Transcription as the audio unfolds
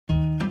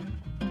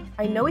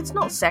I know it's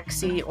not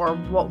sexy or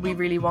what we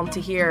really want to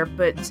hear,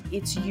 but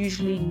it's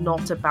usually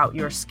not about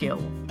your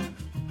skill.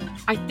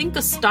 I think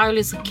the style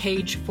is a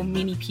cage for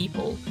many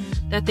people,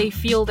 that they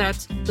feel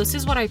that this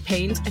is what I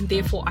paint and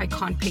therefore I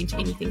can't paint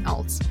anything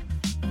else.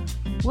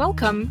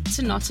 Welcome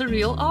to Not a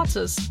Real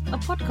Artist, a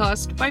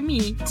podcast by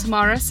me,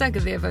 Tamara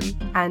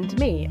Sagadevan. And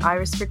me,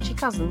 Iris Ritchie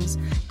Cousins,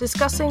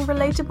 discussing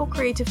relatable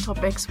creative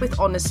topics with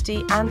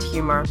honesty and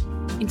humour.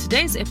 In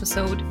today's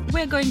episode,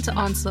 we're going to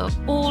answer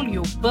all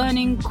your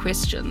burning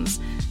questions.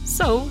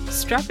 So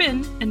strap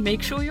in and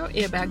make sure your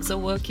airbags are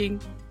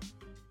working.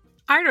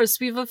 Iris,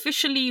 we've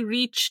officially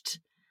reached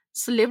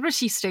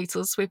celebrity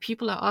status where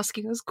people are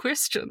asking us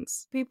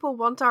questions. People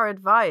want our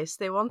advice.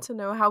 They want to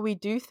know how we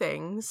do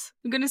things.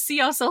 We're going to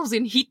see ourselves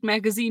in Heat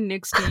magazine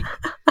next week.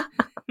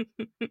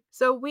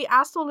 So we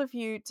asked all of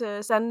you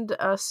to send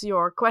us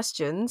your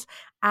questions,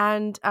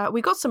 and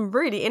we got some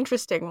really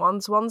interesting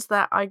ones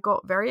that I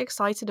got very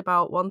excited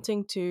about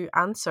wanting to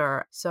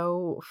answer.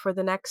 So for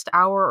the next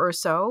hour or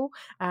so,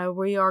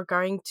 we are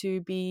going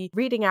to be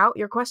reading out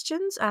your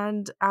questions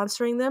and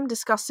answering them,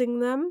 discussing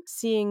them,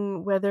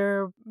 seeing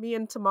whether me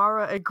and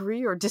Tamara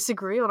agree or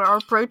disagree on our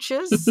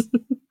approaches.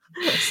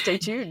 Stay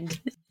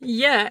tuned.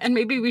 Yeah, and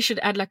maybe we should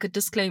add like a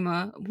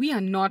disclaimer. We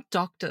are not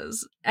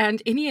doctors, and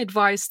any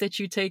advice that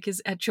you take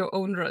is at your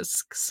own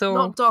risk. So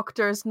not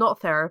doctors, not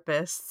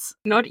therapists.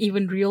 Not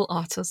even real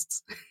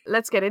artists.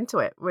 Let's get into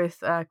it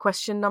with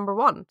question number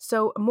 1.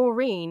 So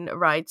Maureen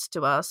writes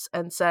to us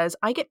and says,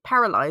 I get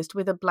paralyzed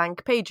with a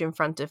blank page in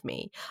front of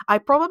me. I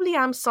probably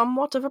am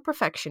somewhat of a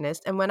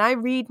perfectionist, and when I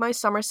read my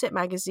Somerset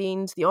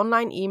magazines, the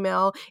online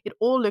email, it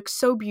all looks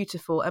so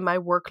beautiful and my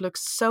work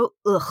looks so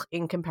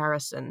in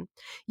comparison.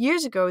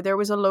 Years ago, there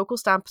was a local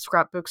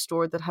scrapbook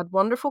store that had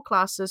wonderful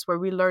classes where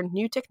we learned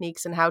new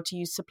techniques and how to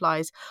use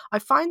supplies. I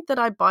find that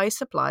I buy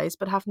supplies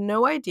but have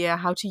no idea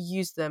how to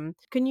use them.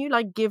 Can you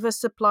give us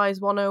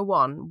supplies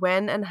 101,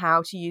 when and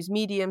how to use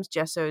mediums,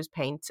 gessos,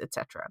 paints,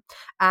 etc.?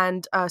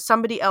 And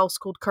somebody else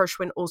called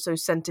Kershwin also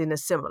sent in a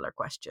similar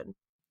question.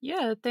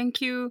 Yeah, thank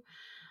you.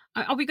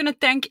 Are we going to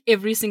thank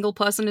every single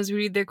person as we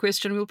read their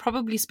question? We'll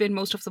probably spend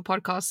most of the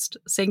podcast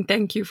saying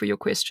thank you for your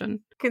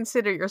question.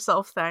 Consider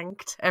yourself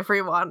thanked,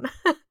 everyone.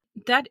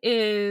 That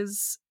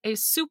is a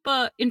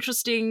super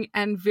interesting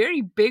and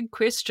very big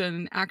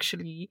question,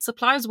 actually.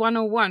 Supplies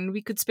 101,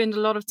 we could spend a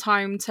lot of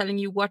time telling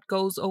you what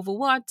goes over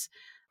what,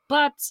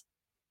 but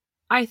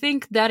I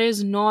think that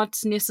is not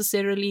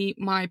necessarily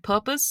my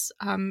purpose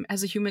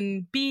as a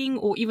human being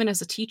or even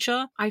as a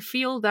teacher. I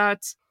feel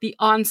that the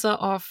answer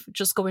of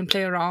just go and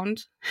play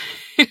around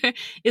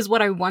is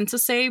what I want to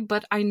say,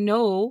 but I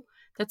know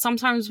that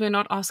sometimes we're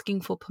not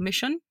asking for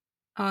permission.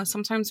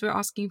 Sometimes we're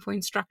asking for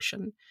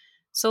instruction.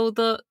 So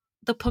the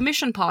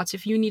permission part,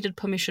 if you needed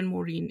permission,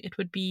 Maureen, it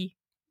would be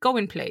go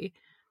and play.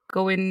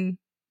 Go and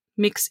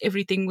mix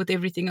everything with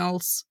everything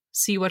else,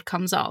 see what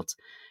comes out.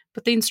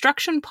 But the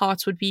instruction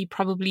part would be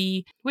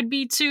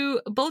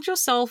to build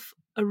yourself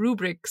a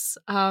rubrics,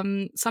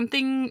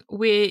 something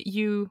where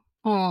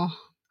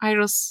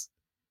Iris,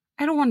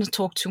 I don't want to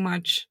talk too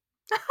much.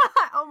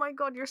 Oh my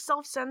god, you're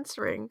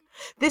self-censoring.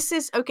 This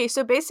is, okay,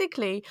 so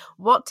basically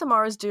what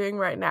Tamara's doing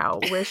right now,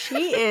 where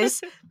she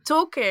is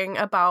talking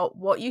about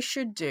what you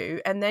should do,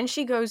 and then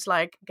she goes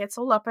gets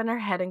all up in her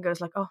head and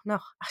goes oh no,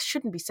 I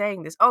shouldn't be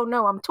saying this. Oh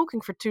no, I'm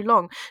talking for too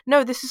long.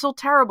 No, this is all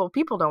terrible.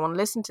 People don't want to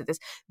listen to this.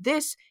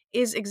 This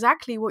is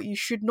exactly what you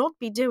should not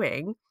be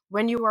doing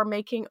when you are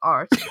making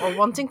art or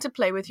wanting to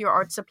play with your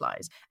art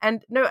supplies.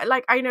 And no,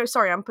 I know,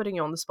 sorry, I'm putting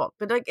you on the spot,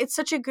 but it's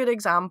such a good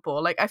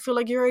example. I feel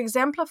like you're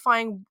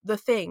exemplifying the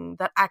thing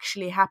that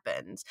actually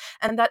happens.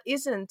 And that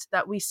isn't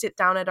that we sit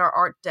down at our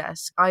art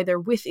desk, either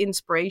with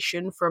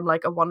inspiration from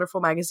a wonderful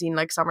magazine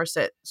like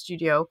Somerset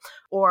Studio,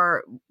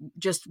 or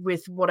just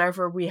with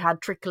whatever we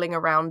had trickling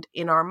around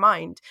in our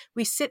mind.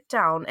 We sit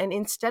down and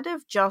instead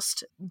of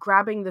just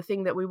grabbing the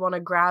thing that we want to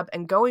grab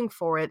and going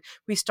for it,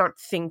 we start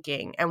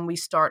thinking and we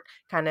start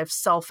kind of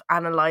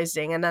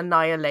self-analyzing and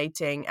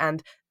annihilating,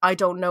 and I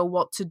don't know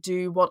what to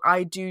do. What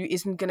I do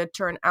isn't going to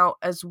turn out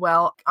as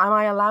well. Am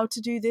I allowed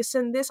to do this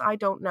and this? I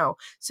don't know.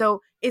 So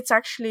it's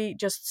actually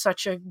just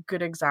such a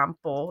good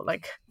example.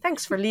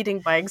 Thanks for leading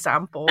by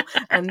example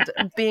and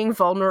being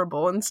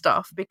vulnerable and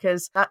stuff,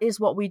 because that is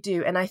what we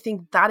do. And I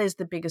think that is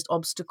the biggest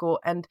obstacle.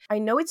 And I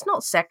know it's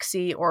not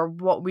sexy or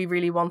what we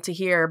really want to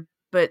hear,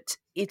 but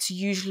it's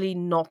usually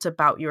not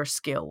about your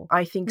skill.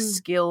 I think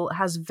skill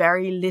has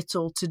very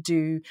little to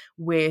do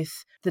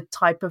with the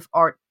type of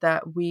art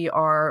that we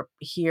are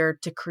here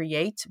to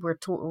create.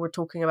 We're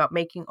talking about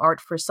making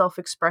art for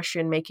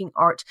self-expression, making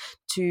art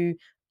to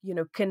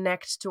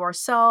connect to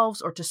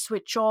ourselves or to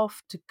switch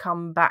off, to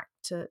come back,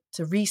 to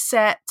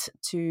reset,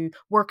 to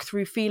work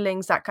through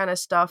feelings, that kind of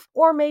stuff.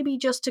 Or maybe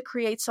just to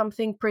create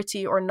something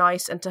pretty or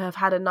nice and to have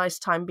had a nice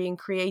time being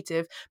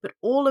creative. But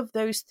all of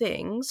those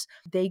things,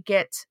 they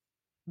get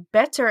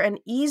better and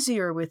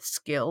easier with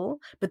skill,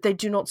 but they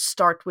do not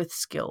start with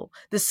skill.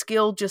 The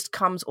skill just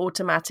comes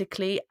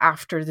automatically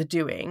after the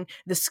doing.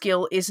 The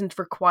skill isn't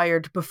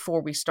required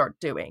before we start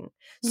doing.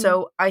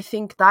 So I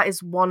think that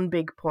is one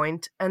big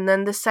point. And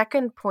then the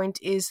second point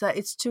is that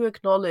it's to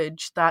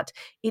acknowledge that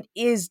it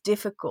is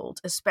difficult,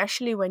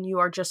 especially when you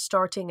are just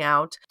starting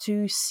out,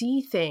 to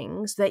see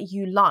things that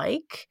you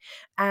like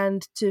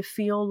and to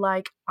feel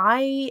like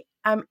I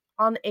am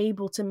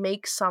unable to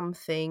make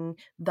something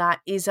that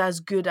is as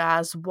good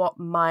as what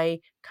my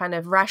kind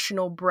of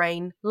rational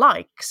brain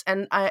likes.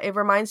 And it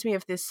reminds me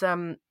of this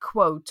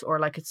quote, or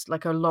like it's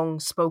like a long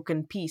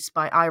spoken piece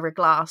by Ira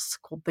Glass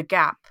called The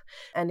Gap.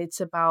 And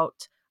it's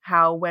about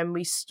how when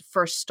we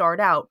first start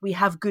out, we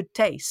have good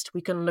taste.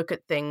 We can look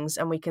at things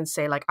and we can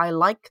say like, I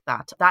like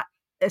that. That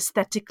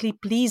aesthetically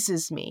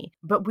pleases me,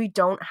 but we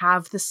don't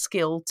have the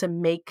skill to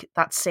make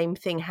that same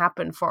thing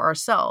happen for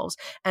ourselves.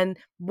 And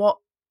what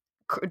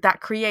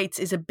that creates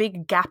is a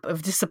big gap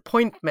of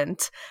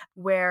disappointment,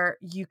 where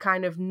you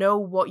kind of know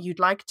what you'd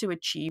like to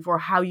achieve or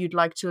how you'd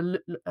like to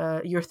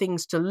your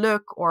things to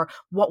look or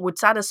what would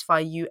satisfy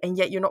you, and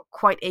yet you're not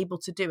quite able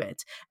to do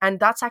it. And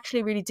that's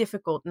actually really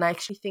difficult. And I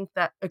actually think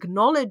that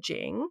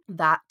acknowledging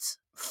that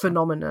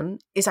phenomenon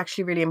is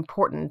actually really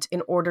important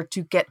in order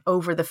to get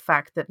over the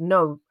fact that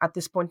no, at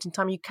this point in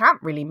time, you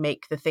can't really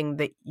make the thing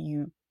that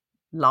you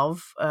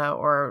love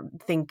or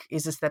think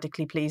is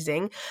aesthetically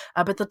pleasing,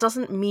 but that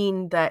doesn't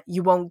mean that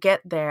you won't get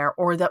there,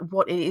 or that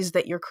what it is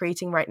that you're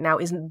creating right now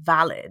isn't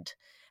valid.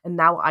 And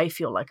now I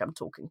feel like I'm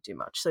talking too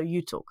much, so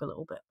you talk a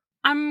little bit.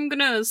 I'm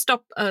gonna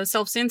stop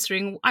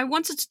self-censoring. I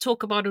wanted to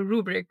talk about a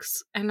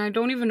rubrics, and I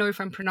don't even know if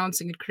I'm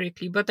pronouncing it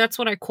correctly, but that's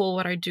what I call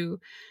what I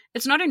do.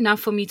 It's not enough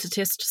for me to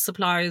test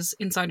supplies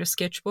inside a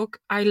sketchbook.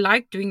 I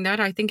like doing that.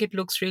 I think it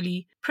looks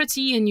really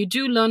pretty, and you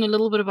do learn a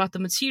little bit about the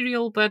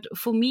material, but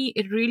for me,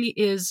 it really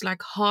is like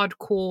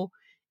hardcore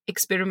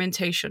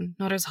experimentation,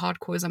 not as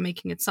hardcore as I'm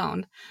making it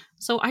sound.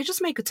 So I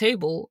just make a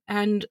table,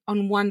 and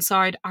on one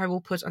side, I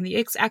will put on the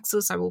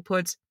x-axis, I will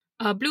put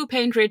blue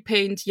paint, red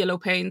paint, yellow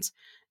paint,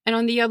 and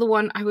on the other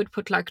one, I would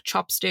put like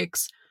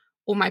chopsticks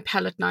or my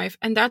palette knife.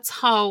 And that's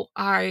how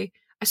I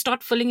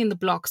start filling in the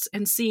blocks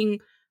and seeing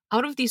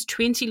out of these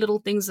 20 little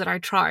things that I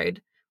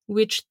tried,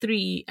 which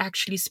 3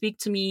 actually speak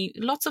to me.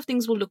 Lots of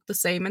things will look the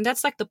same. And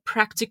that's like the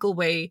practical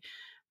way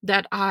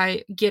that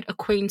I get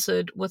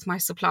acquainted with my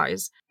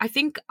supplies. I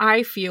think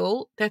I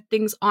feel that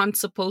things aren't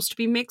supposed to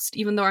be mixed,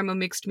 even though I'm a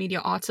mixed media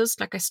artist.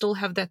 Like I still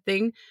have that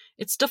thing.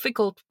 It's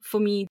difficult for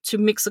me to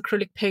mix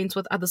acrylic paints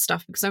with other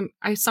stuff because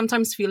I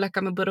sometimes feel like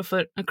I'm a bit of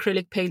an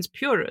acrylic paints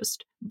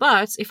purist.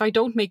 But if I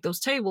don't make those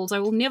tables, I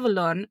will never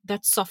learn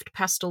that soft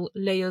pastel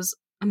layers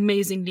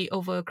amazingly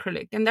over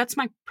acrylic. And that's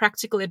my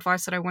practical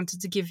advice that I wanted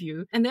to give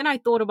you. And then I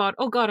thought about,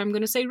 oh God, I'm going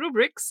to say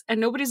rubrics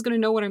and nobody's going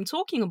to know what I'm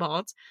talking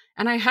about.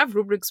 And I have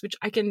rubrics, which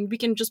we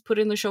can just put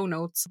in the show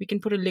notes. We can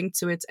put a link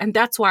to it. And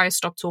that's why I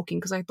stopped talking,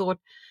 because I thought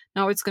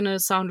now it's going to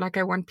sound like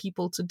I want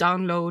people to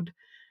download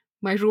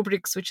my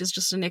rubrics, which is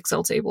just an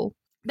Excel table.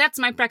 That's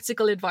my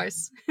practical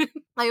advice.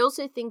 I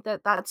also think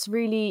that that's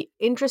really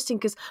interesting,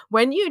 because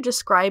when you're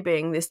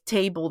describing this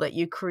table that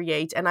you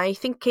create, and I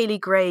think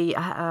Kaylee Gray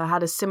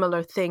had a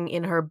similar thing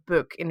in her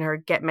book, in her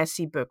Get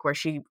Messy book, where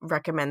she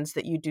recommends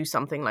that you do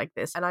something like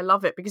this. And I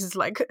love it because it's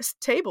like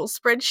tables,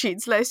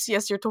 spreadsheets.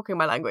 Yes, you're talking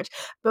my language.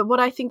 But what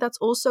I think that's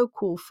also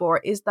cool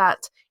for is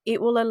that it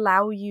will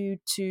allow you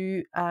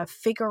to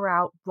figure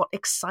out what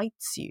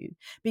excites you.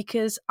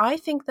 Because I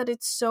think that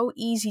it's so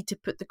easy to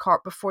put the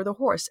cart before the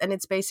horse. And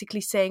it's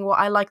basically saying, well,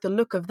 I like the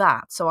look of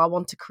that, so I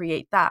want to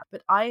create that.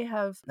 But I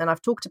have, and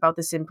I've talked about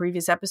this in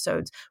previous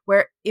episodes,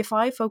 where if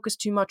I focus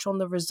too much on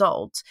the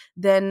result,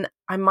 then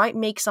I might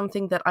make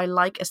something that I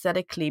like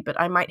aesthetically, but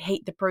I might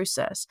hate the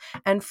process.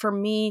 And for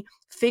me,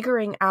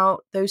 figuring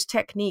out those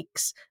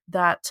techniques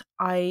that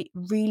I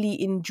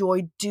really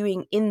enjoy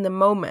doing in the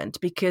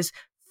moment, because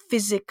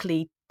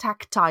physically,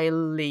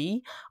 tactilely,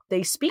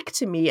 they speak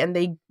to me and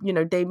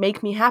they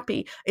make me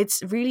happy.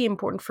 It's really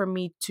important for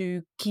me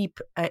to keep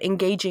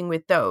engaging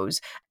with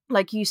those.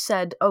 Like you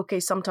said,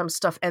 okay, sometimes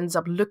stuff ends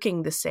up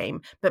looking the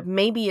same, but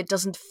maybe it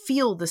doesn't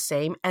feel the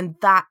same, and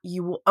that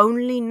you will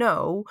only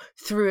know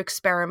through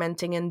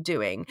experimenting and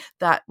doing.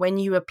 That when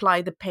you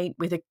apply the paint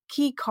with a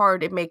key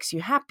card, it makes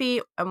you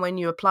happy, and when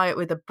you apply it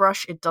with a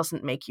brush, it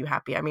doesn't make you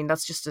happy. I mean,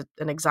 that's just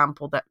an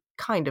example that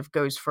kind of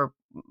goes for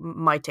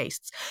my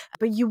tastes.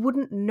 But you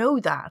wouldn't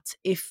know that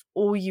if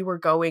all you were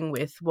going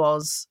with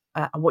was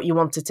what you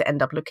wanted to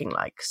end up looking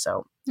like.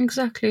 So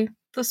exactly.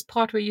 This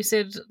part where you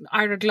said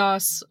Ira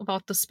Glass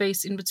about the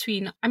space in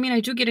between. I mean,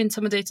 I do get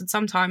intimidated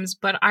sometimes,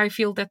 but I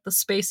feel that the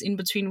space in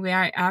between where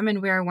I am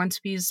and where I want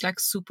to be is like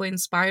super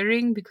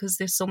inspiring, because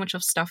there's so much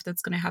of stuff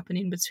that's going to happen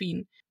in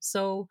between.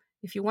 So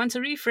if you want to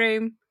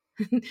reframe,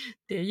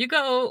 there you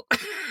go.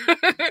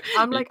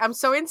 I'm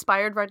so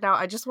inspired right now.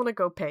 I just want to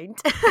go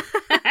paint.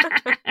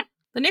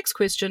 The next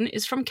question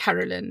is from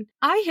Carolyn.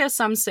 I hear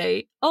some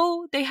say,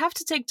 oh, they have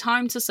to take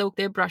time to soak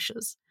their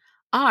brushes.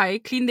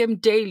 I clean them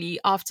daily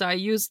after I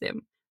use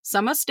them.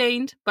 Some are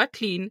stained but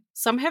clean.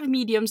 Some have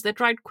mediums that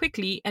dried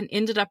quickly and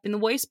ended up in the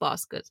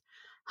wastebasket.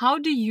 How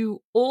do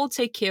you all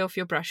take care of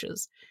your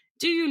brushes?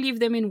 Do you leave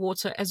them in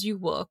water as you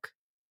work?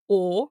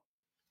 Or,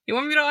 you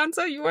want me to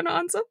answer? You want to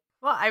answer?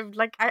 Well,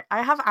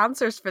 I have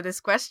answers for this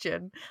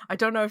question. I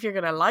don't know if you're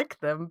gonna like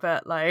them,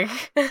 but like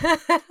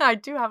I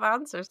do have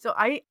answers. So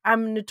I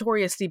am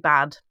notoriously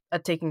bad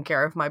at taking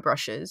care of my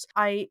brushes.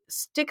 I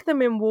stick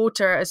them in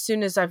water as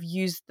soon as I've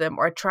used them,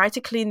 or I try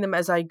to clean them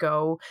as I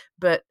go,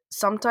 but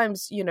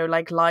sometimes,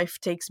 like life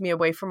takes me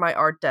away from my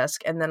art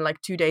desk, and then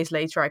like 2 days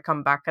later I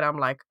come back and I'm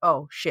like,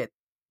 oh shit,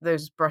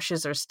 those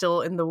brushes are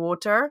still in the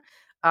water.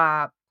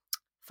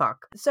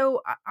 Fuck.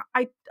 So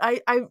I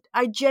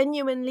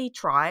genuinely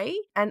try,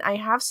 and I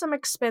have some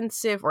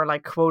expensive, or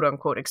like quote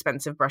unquote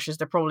expensive brushes.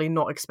 They're probably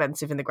not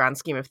expensive in the grand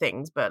scheme of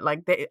things, but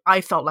like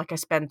I felt like I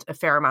spent a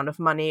fair amount of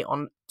money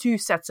on 2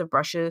 sets of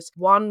brushes.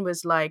 One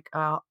was like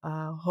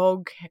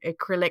Hog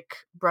acrylic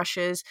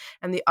brushes,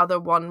 and the other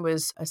one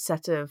was a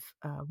set of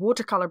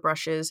watercolor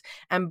brushes.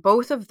 And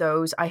both of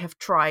those I have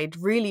tried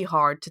really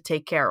hard to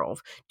take care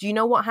of. Do you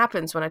know what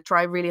happens when I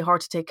try really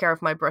hard to take care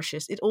of my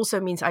brushes? It also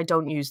means I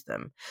don't use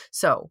them.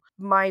 So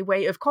my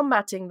way of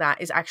combating that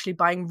is actually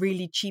buying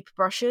really cheap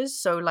brushes.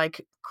 So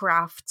like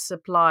craft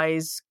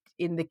supplies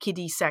in the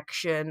kiddie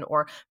section,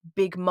 or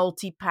big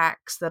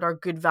multi-packs that are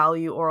good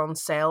value or on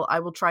sale. I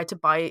will try to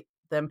buy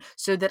them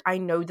so that I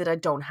know that I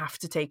don't have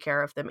to take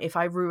care of them. If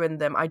I ruin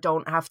them, I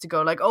don't have to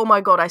go like, oh my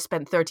god, I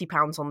spent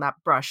 £30 on that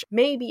brush.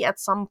 Maybe at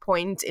some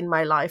point in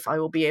my life I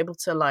will be able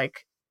to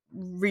like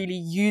really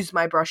use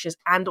my brushes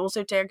and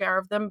also take care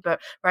of them, but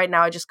right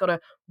now I just gotta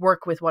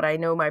work with what I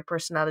know my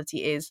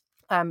personality is.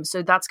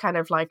 So that's kind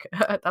of like,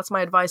 that's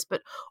my advice.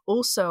 But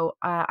also,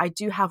 I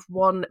do have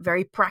one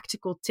very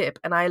practical tip,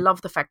 and I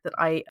love the fact that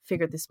I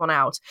figured this one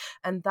out.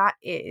 And that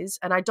is,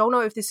 and I don't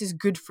know if this is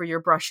good for your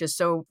brushes,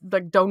 so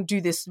like don't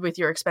do this with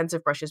your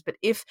expensive brushes, but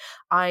if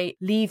I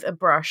leave a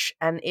brush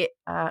and it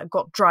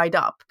got dried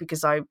up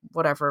because I,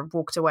 whatever,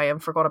 walked away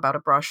and forgot about a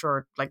brush,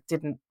 or like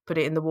didn't put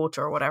it in the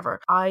water or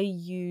whatever, I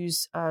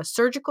use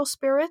surgical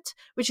spirit,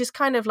 which is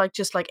kind of like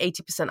just like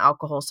 80%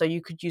 alcohol. So you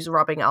could use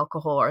rubbing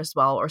alcohol as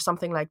well, or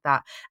something like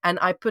that. And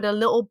I put a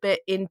little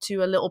bit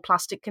into a little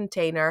plastic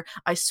container.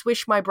 I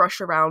swish my brush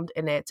around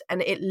in it,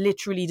 and it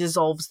literally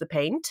dissolves the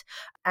paint.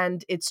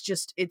 And it's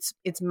just, it's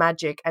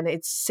magic, and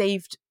it's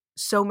saved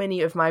so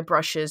many of my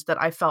brushes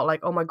that I felt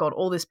like, oh my god,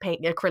 all this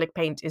paint, acrylic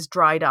paint, is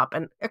dried up.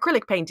 And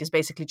acrylic paint is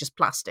basically just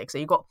plastic. So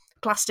you got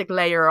plastic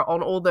layer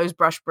on all those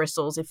brush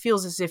bristles. It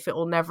feels as if it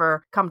will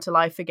never come to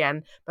life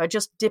again. But I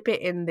just dip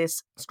it in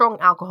this strong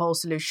alcohol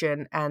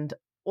solution, and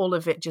all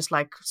of it just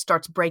like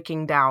starts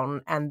breaking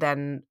down, and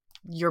then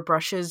your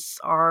brushes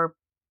are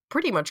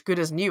pretty much good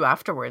as new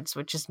afterwards,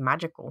 which is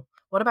magical.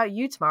 What about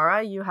you,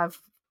 Tamara? You have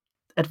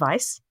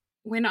advice?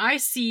 When I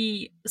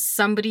see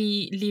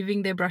somebody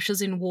leaving their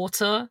brushes in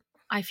water,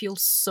 I feel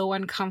so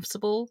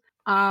uncomfortable.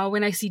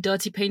 When I see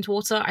dirty paint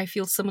water, I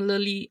feel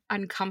similarly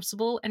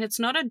uncomfortable. And it's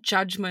not a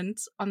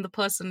judgment on the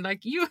person.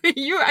 Like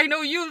I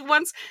know you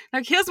once,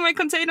 like, here's my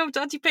container of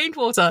dirty paint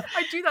water.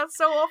 I do that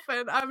so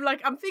often.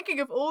 I'm thinking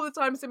of all the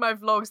times in my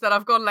vlogs that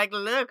I've gone like,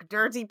 look,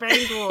 dirty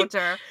paint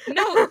water.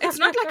 No, it's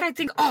not like I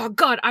think, oh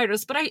God,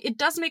 Iris, but it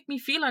does make me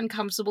feel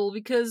uncomfortable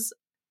because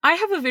I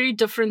have a very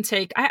different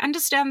take. I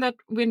understand that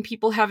when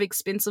people have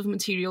expensive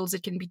materials,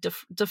 it can be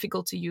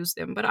difficult to use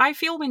them. But I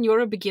feel when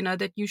you're a beginner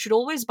that you should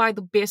always buy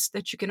the best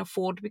that you can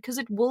afford, because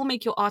it will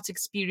make your art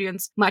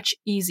experience much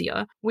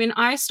easier. When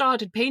I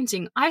started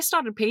painting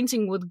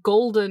with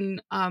golden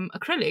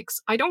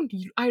acrylics. I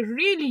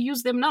really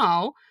use them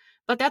now.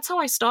 But that's how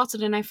I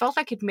started, and I felt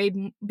like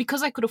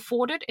because I could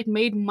afford it, it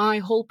made my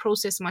whole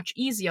process much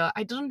easier.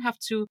 I didn't have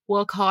to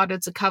work harder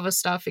to cover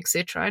stuff,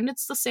 etc. And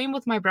it's the same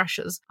with my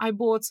brushes. I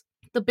bought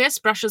the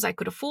best brushes I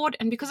could afford,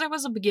 and because I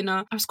was a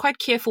beginner, I was quite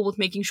careful with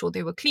making sure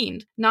they were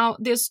cleaned. Now,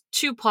 there's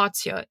 2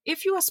 parts here.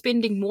 If you are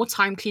spending more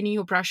time cleaning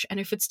your brush, and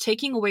if it's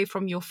taking away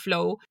from your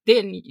flow,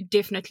 then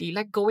definitely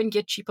like go and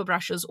get cheaper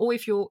brushes. Or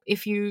if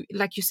you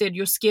like you said,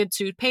 you're scared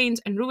to paint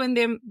and ruin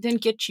them, then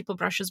get cheaper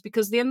brushes,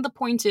 because then the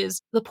point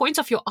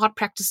of your art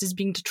practice is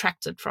being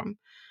detracted from.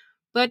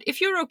 But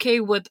if you're okay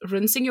with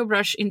rinsing your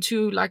brush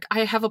into, like,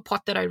 I have a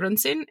pot that I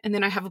rinse in, and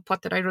then I have a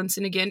pot that I rinse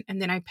in again,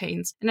 and then I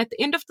paint. And at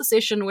the end of the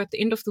session, or at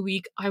the end of the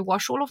week, I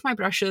wash all of my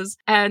brushes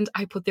and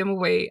I put them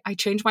away. I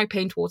change my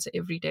paint water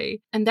every day.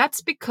 And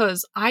that's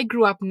because I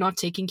grew up not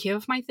taking care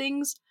of my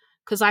things,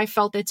 because I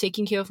felt that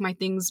taking care of my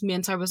things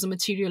meant I was a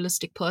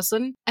materialistic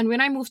person. And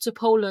when I moved to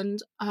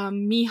Poland,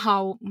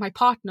 Michał, my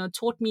partner,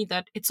 taught me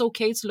that it's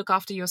okay to look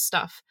after your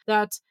stuff.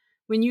 That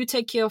when you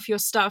take care of your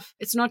stuff,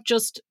 it's not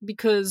just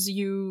because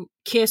you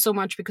care so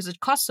much because it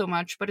costs so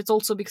much, but it's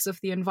also because of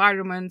the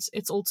environment.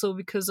 It's also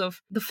because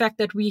of the fact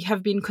that we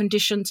have been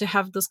conditioned to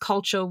have this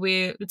culture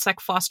where it's like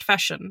fast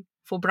fashion.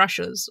 for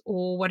brushes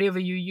or whatever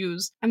you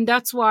use. And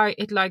that's why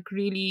it like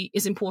really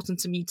is important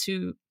to me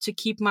to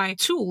keep my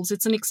tools.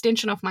 It's an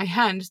extension of my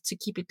hand to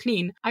keep it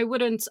clean. I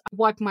wouldn't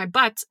wipe my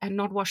butt and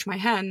not wash my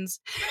hands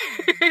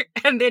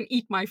and then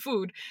eat my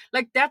food.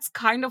 Like that's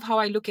kind of how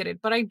I look at it.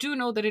 But I do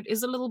know that it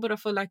is a little bit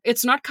of a like,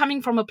 it's not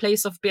coming from a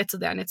place of better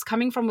than. It's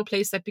coming from a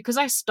place that because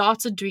I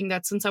started doing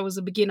that since I was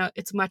a beginner,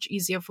 it's much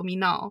easier for me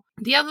now.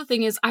 The other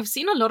thing is I've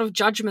seen a lot of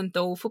judgment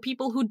though for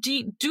people who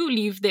do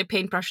leave their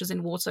paintbrushes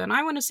in water. And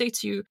I want to say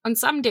to you, on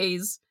some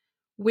days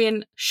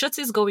when shit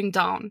is going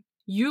down,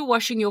 you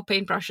washing your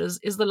paintbrushes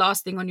is the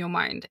last thing on your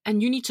mind,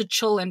 and you need to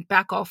chill and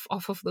back off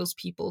of those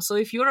people. So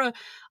if you're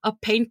a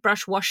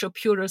paintbrush washer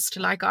purist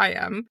like I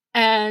am,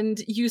 and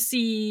you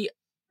see,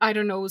 I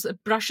don't know,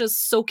 brushes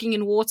soaking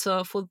in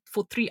water for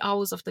 3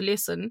 hours of the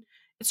lesson,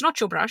 it's not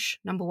your brush,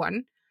 number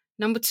one.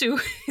 Number two,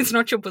 it's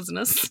not your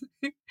business.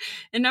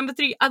 And number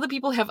three, other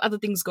people have other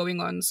things going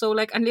on. So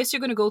like, unless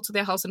you're going to go to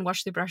their house and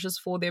wash their brushes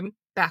for them,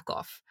 back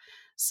off.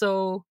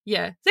 So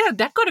yeah,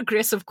 that got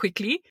aggressive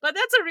quickly. But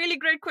that's a really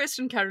great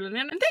question, Carolyn.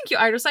 And thank you,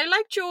 Iris. I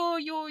liked your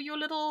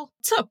little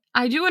tip.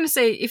 I do want to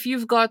say, if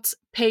you've got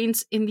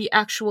paint in the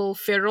actual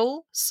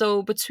ferrule,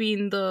 so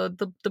between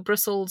the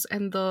bristles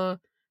and the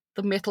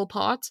metal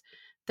part,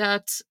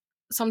 that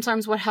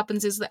sometimes what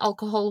happens is the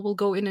alcohol will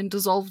go in and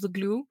dissolve the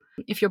glue.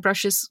 If your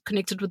brush is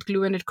connected with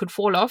glue and it could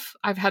fall off,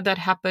 I've had that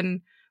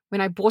happen when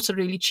I bought a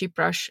really cheap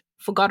brush,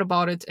 forgot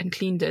about it and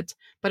cleaned it,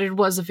 but it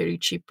was a very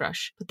cheap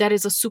brush. But that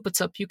is a super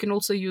tip. You can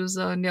also use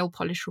a nail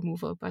polish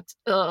remover, but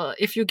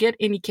if you get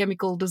any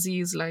chemical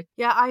disease like...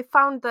 Yeah, I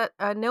found that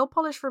a nail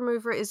polish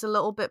remover is a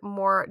little bit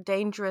more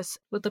dangerous.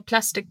 With the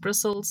plastic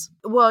bristles.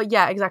 Well,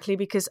 yeah, exactly,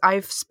 because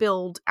I've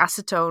spilled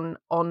acetone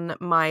on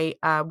my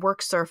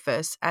work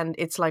surface, and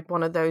it's like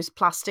one of those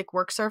plastic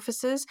work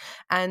surfaces,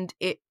 and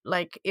it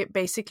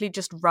basically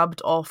just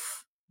rubbed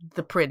off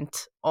the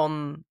print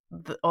on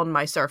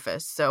my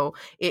surface. So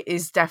it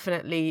is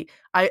definitely,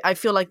 I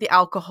feel like the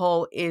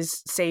alcohol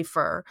is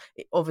safer.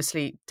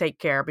 Obviously take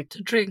care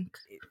to drink.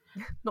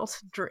 Not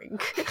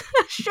drink.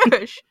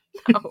 Shush.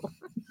 No.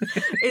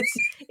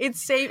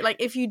 It's safe. Like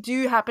if you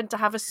do happen to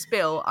have a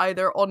spill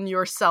either on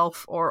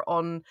yourself or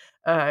on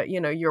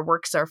your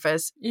work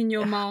surface, in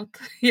your mouth.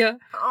 Yeah.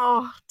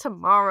 Oh,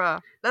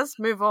 Tamara, let's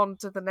move on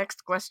to the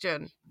next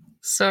question.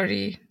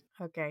 Sorry.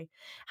 Okay.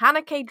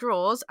 Hannah K.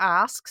 Draws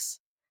asks,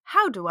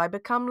 how do I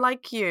become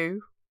like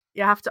you?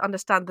 You have to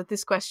understand that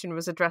this question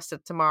was addressed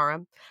at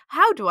Tamara.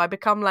 How do I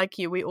become like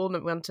you? We all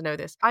want to know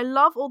this. I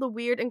love all the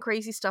weird and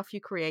crazy stuff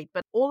you create,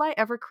 but all I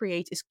ever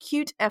create is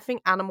cute effing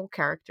animal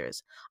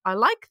characters. I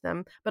like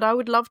them, but I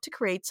would love to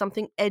create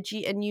something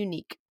edgy and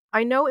unique.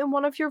 I know in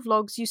one of your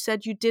vlogs you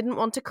said you didn't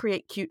want to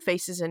create cute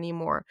faces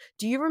anymore.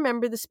 Do you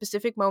remember the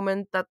specific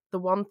moment, that the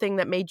one thing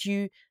that made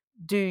you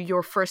do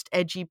your first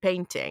edgy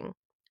painting?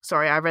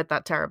 Sorry, I read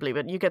that terribly,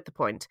 but you get the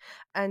point.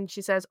 And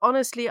she says,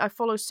 honestly, I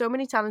follow so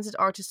many talented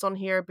artists on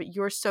here, but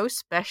you're so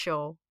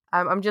special.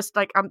 I'm just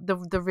like,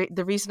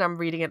 the reason I'm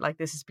reading it like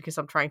this is because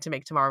I'm trying to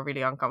make Tamara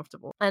really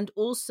uncomfortable. And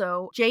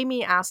also,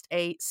 Jamie asked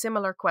a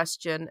similar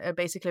question,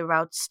 basically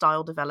about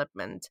style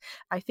development.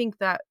 I think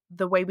that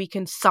the way we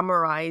can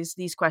summarize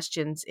these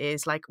questions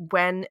is like,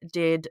 when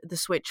did the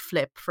switch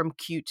flip from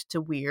cute to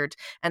weird,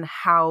 and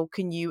how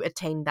can you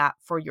attain that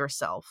for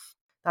yourself?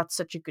 That's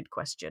such a good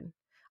question.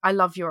 I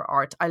love your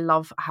art. I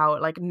love how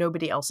like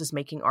nobody else is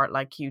making art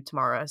like you,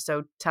 Tamara.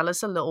 So tell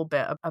us a little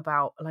bit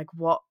about like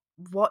what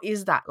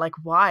is that? Like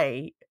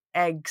why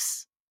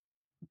eggs,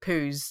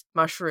 poos,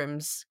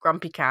 mushrooms,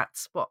 grumpy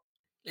cats? What?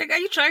 Like, are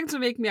you trying to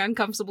make me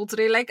uncomfortable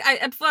today? Like I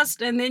at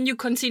first, and then you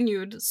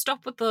continued.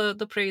 Stop with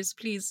the praise,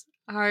 please.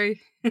 I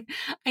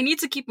need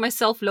to keep my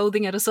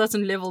self-loathing at a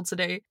certain level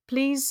today.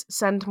 Please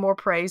send more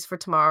praise for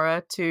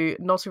Tamara to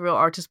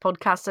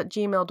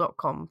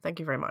notarealartistpodcast@gmail.com. Thank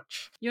you very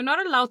much. You're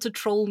not allowed to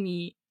troll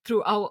me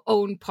through our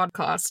own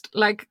podcast.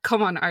 Like,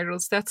 come on,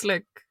 Iris. That's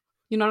like,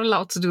 you're not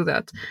allowed to do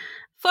that.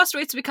 First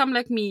way to become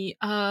like me,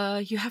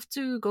 you have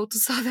to go to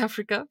South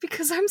Africa,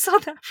 because I'm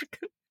South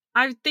African.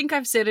 I think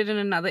I've said it in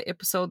another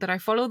episode that I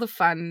follow the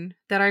fun,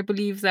 that I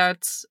believe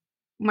that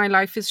my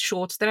life is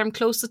short, that I'm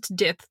closer to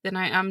death than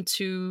I am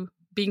to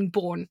being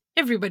born.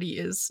 Everybody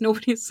is.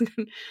 Nobody's.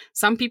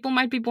 Some people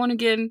might be born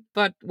again,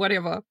 but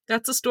whatever.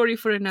 That's a story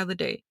for another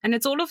day. And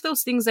it's all of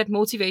those things that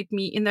motivate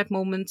me in that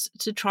moment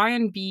to try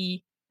and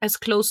be as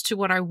close to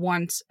what I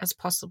want as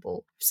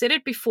possible. I've said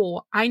it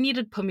before, I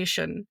needed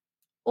permission.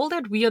 All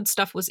that weird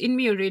stuff was in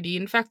me already.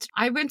 In fact,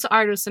 I went to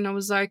Iris and I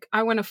was like,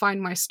 I want to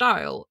find my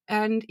style.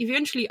 And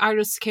eventually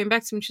Iris came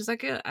back to me and she's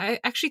like,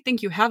 I actually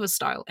think you have a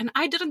style. And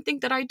I didn't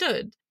think that I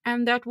did.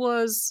 And that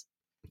was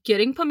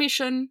getting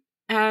permission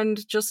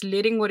and just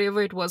letting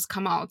whatever it was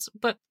come out.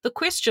 But the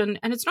question,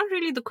 and it's not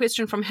really the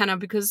question from Hannah,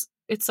 because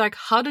it's like,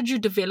 how did you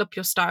develop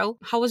your style?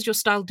 How was your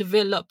style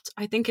developed?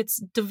 I think it's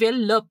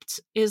developed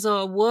is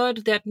a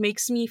word that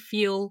makes me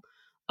feel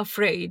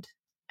afraid.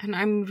 And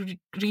I'm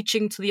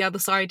reaching to the other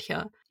side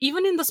here.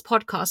 Even in this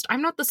podcast,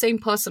 I'm not the same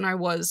person I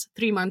was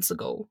 3 months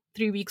ago,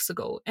 3 weeks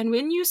ago. And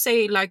when you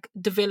say like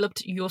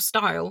developed your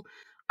style,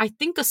 I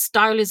think a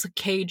style is a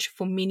cage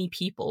for many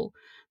people,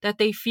 that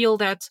they feel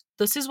that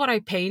this is what I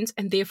paint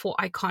and therefore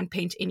I can't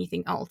paint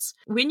anything else.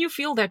 When you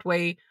feel that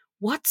way,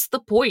 what's the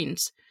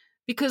point?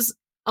 Because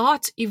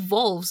art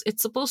evolves.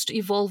 It's supposed to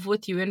evolve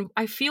with you. And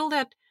I feel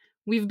that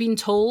we've been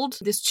told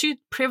there's two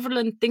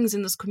prevalent things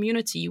in this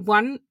community.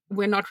 One,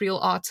 we're not real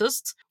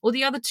artists, or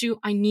the other two,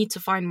 I need to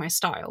find my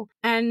style.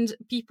 And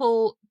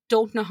people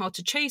don't know how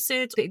to chase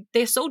it.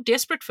 They're so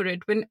desperate for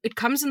it. When it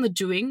comes in the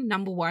doing,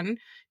 number one,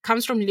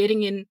 comes from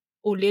letting in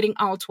or letting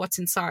out what's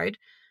inside.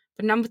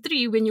 But number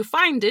three, when you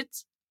find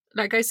it,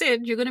 like I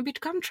said, you're going to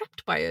become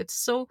trapped by it.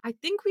 So I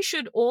think we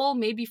should all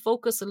maybe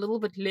focus a little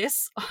bit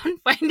less on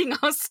finding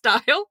our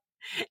style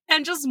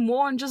and just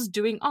more on just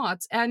doing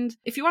art. And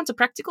if you want a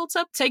practical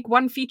tip, take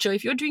one feature.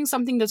 If you're doing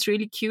something that's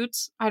really cute,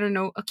 I don't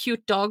know, a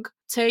cute dog,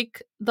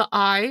 take the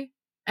eye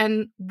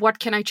and what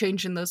can I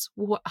change in this?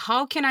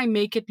 How can I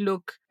make it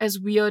look as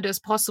weird as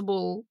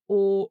possible,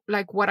 or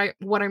like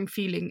what I'm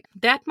feeling?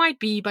 That might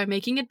be by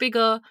making it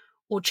bigger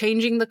or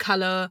changing the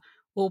color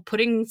or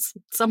putting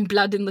some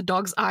blood in the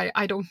dog's eye.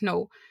 I don't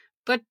know.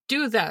 But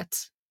do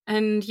that.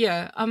 And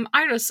yeah,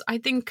 Iris, I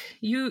think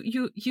you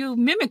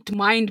mimicked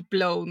Mind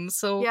Blown.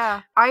 So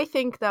yeah, I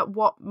think that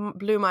what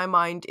blew my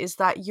mind is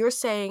that you're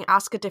saying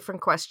ask a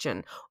different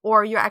question,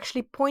 or you're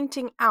actually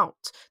pointing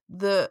out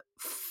the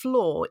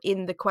flaw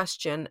in the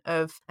question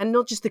of, and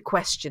not just the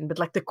question, but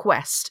like the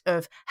quest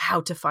of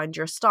how to find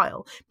your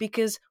style.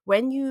 Because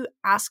when you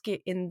ask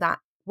it in that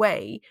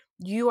way,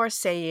 you are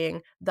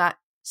saying that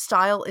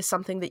style is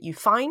something that you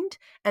find,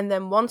 and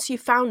then once you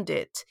found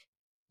it,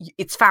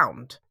 it's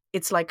found.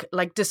 It's like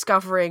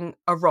discovering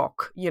a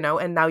rock, you know,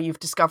 and now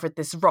you've discovered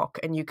this rock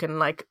and you can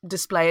like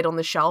display it on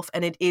the shelf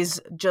and it is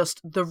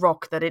just the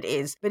rock that it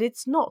is. But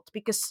it's not,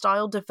 because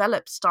style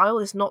develops. Style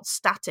is not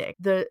static.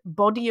 The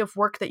body of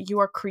work that you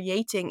are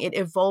creating, it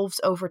evolves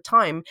over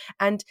time,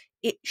 and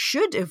it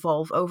should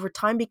evolve over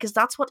time because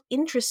that's what's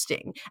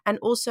interesting. And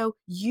also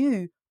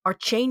you are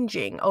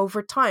changing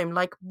over time.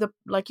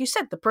 Like you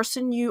said, the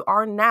person you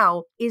are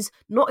now is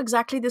not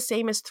exactly the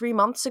same as 3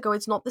 months ago.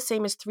 It's not the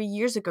same as 3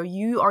 years ago.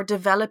 You are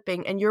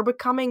developing and you're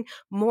becoming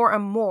more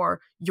and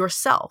more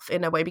yourself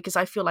in a way, because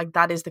I feel like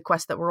that is the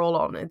quest that we're all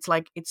on. It's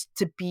like, it's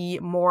to be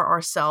more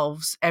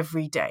ourselves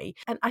every day.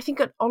 And I think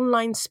an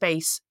online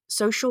space,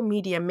 social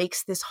media,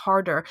 makes this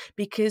harder,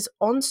 because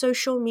on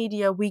social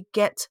media we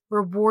get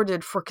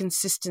rewarded for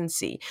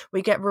consistency.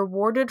 We get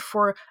rewarded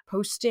for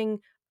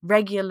posting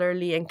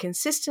regularly and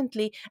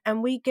consistently,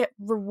 and we get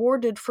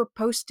rewarded for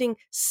posting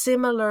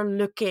similar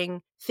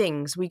looking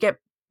things. We get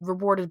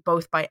rewarded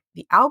both by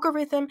the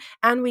algorithm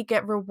and we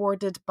get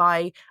rewarded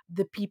by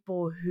the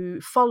people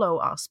who follow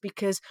us,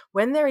 because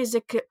when there is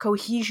a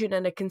cohesion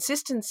and a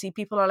consistency,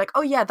 people are like,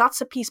 oh yeah, that's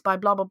a piece by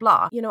blah blah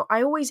blah. You know,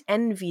 I always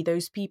envy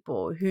those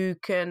people who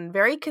can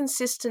very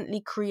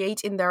consistently create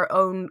in their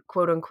own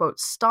quote unquote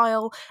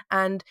style,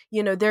 and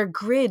you know, their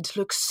grid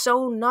looks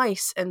so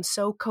nice and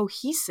so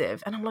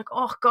cohesive, and I'm like,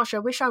 oh gosh, I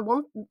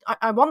want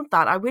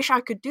that. I wish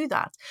I could do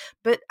that.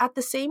 But at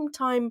the same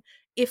time,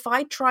 if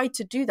I try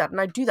to do that, and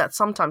I do that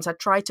sometimes, I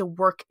try to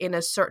work in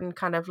a certain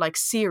kind of like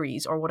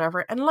series or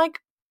whatever, and like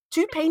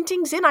 2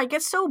 paintings in, I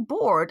get so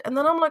bored. And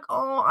then I'm like,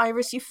 oh,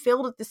 Iris, you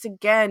failed at this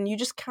again. You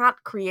just can't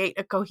create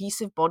a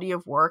cohesive body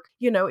of work.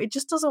 You know, it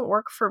just doesn't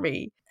work for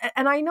me.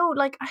 And I know,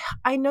 like,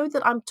 I know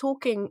that I'm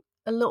talking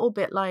a little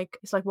bit like,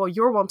 it's like, well,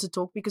 you're one to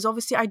talk, because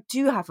obviously I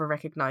do have a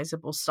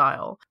recognizable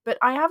style, but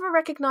I have a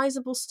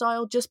recognizable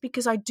style just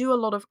because I do a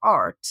lot of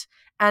art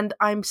and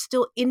I'm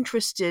still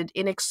interested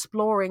in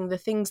exploring the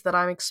things that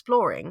I'm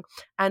exploring.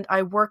 And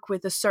I work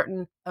with a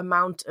certain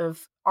amount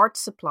of art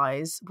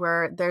supplies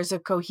where there's a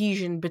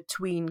cohesion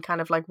between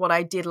kind of like what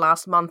I did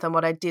last month and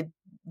what I did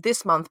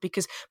this month,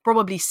 because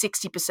probably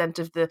 60%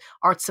 of the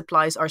art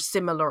supplies are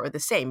similar or the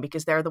same,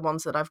 because they're the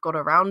ones that I've got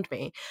around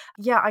me.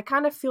 Yeah, I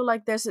kind of feel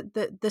like there's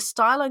the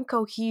style and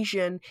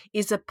cohesion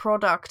is a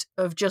product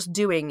of just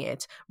doing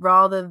it,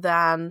 rather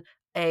than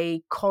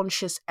a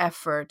conscious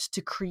effort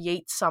to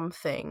create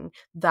something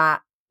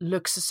that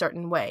looks a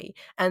certain way.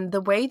 And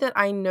the way that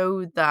I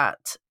know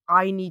that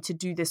I need to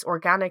do this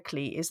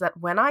organically is that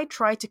when I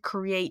try to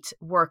create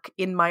work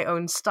in my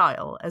own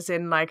style, as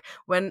in like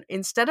when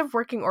instead of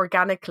working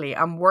organically,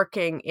 I'm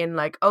working in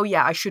like, oh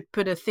yeah, I should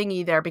put a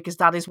thingy there because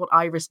that is what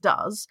Iris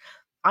does,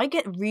 I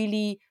get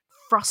really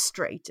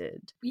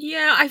frustrated.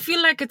 Yeah, I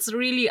feel like it's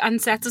really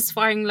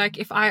unsatisfying. Like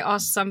if I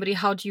ask somebody,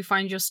 how do you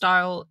find your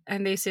style?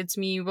 And they said to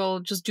me, well,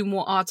 just do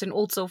more art. And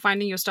also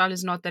finding your style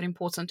is not that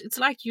important. It's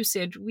like you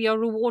said, we are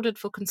rewarded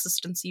for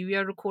consistency. We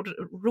are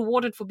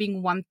rewarded for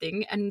being one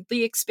thing. And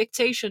the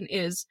expectation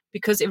is,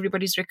 because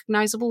everybody's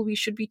recognizable, we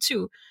should be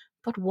too.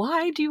 But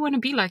why do you want to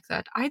be like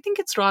that? I think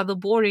it's rather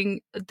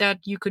boring that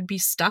you could be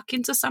stuck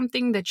into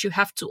something that you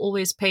have to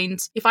always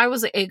paint. If I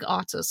was an egg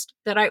artist,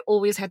 that I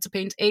always had to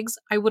paint eggs,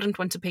 I wouldn't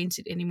want to paint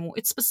it anymore.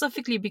 It's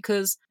specifically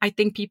because I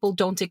think people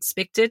don't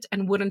expect it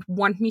and wouldn't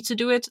want me to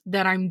do it,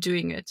 that I'm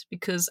doing it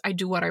because I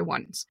do what I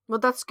want. Well,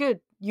 that's good.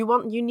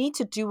 You need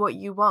to do what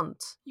you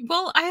want.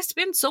 Well, I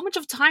spent so much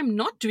of time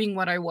not doing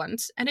what I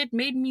want, and it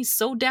made me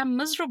so damn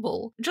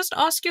miserable. Just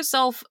ask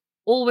yourself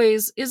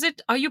always,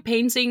 are you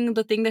painting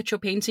the thing that you're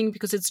painting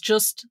because it's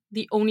just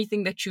the only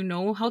thing that you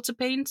know how to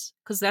paint?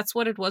 Because that's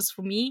what it was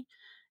for me.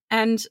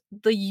 And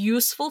the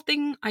useful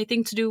thing I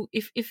think to do,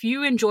 if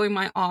you enjoy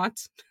my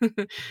art,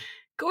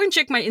 go and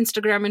check my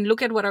Instagram and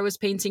look at what I was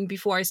painting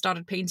before I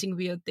started painting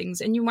weird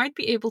things, and you might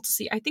be able to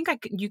see. I think I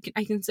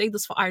can say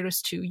this for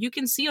Iris too. You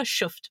can see a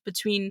shift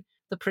between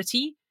the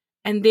pretty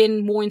and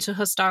then more into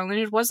her style. And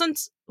it wasn't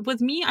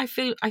with me. I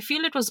feel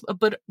it was a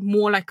bit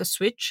more like a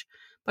switch.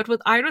 But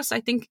with Iris,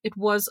 I think it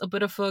was a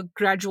bit of a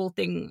gradual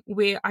thing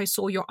where I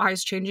saw your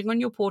eyes changing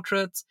on your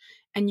portraits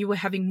and you were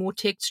having more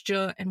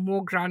texture and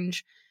more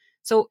grunge.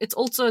 So it's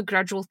also a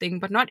gradual thing,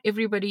 but not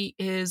everybody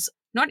is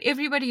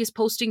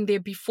posting their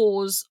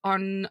befores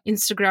on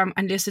Instagram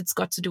unless it's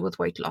got to do with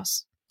weight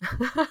loss.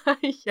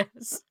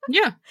 Yes.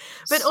 Yeah.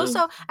 But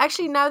also,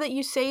 actually, now that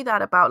you say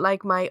that about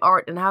like my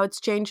art and how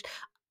it's changed,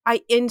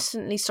 I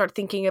instantly start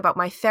thinking about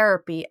my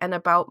therapy and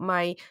about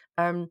my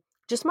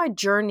just my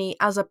journey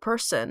as a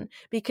person,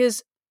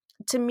 because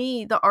to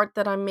me, the art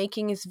that I'm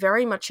making is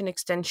very much an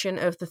extension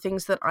of the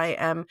things that I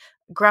am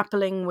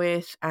grappling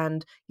with,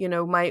 and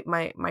my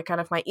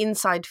kind of my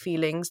inside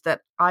feelings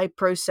that I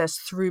process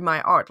through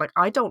my art. Like,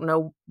 I don't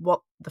know what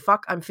the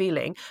fuck I'm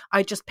feeling.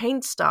 I just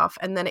paint stuff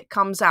and then it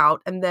comes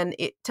out and then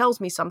it tells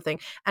me something.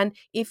 And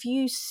if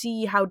you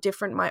see how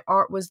different my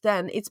art was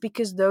then, it's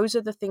because those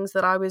are the things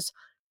that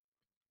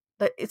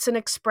it's an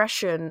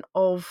expression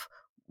of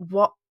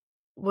what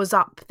was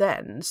up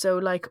then. So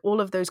like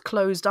all of those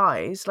closed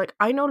eyes, like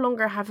I no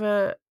longer have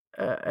a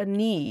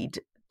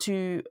need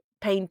to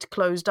paint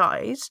closed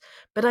eyes,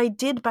 but I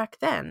did back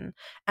then.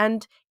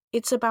 And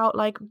it's about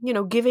like,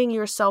 giving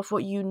yourself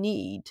what you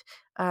need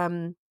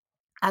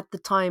at the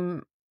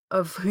time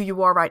of who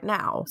you are right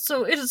now.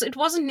 So it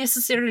wasn't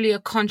necessarily a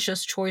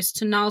conscious choice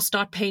to now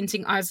start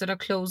painting eyes that are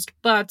closed,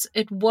 but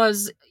it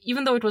was,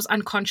 even though it was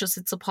unconscious,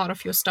 it's a part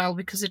of your style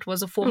because it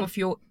was a form of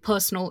your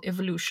personal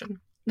evolution.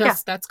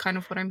 That's kind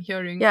of what I'm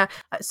hearing. Yeah.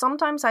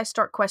 Sometimes I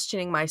start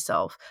questioning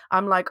myself.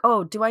 I'm like,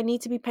 oh, do I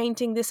need to be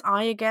painting this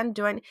eye again?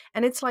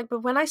 And it's like,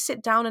 but when I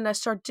sit down and I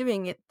start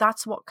doing it,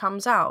 that's what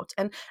comes out.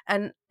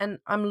 And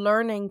I'm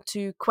learning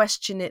to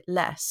question it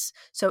less.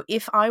 So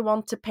if I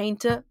want to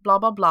paint it, blah,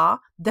 blah, blah,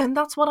 then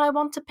that's what I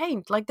want to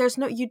paint. Like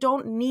you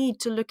don't need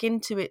to look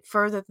into it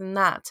further than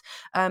that.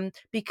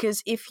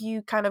 Because if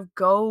you kind of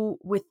go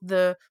with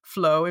the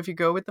flow, if you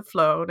go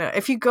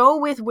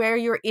with where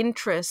your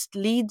interest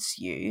leads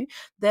you,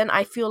 then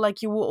I feel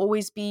like you will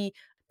always be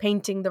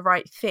painting the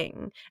right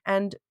thing.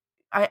 And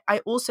I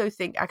also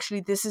think,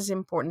 actually, this is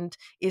important,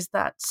 is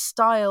that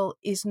style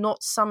is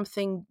not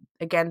something,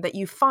 again, that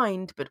you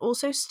find, but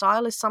also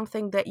style is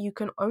something that you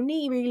can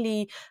only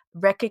really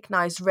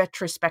recognize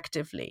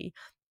retrospectively.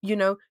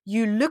 You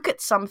look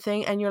at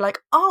something and you're like,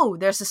 oh,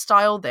 there's a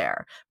style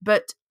there.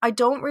 But I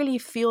don't really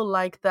feel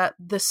like that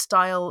the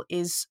style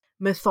is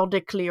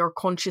methodically or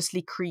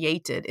consciously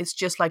created. It's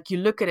just like you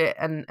look at it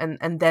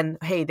and then,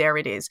 hey, there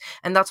it is.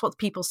 And that's what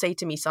people say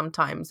to me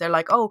sometimes. They're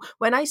like, oh,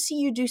 when I see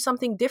you do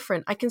something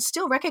different, I can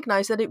still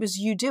recognize that it was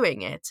you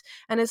doing it.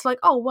 And it's like,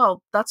 oh,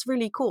 well, that's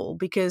really cool,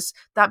 because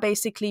that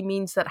basically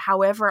means that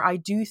however I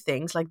do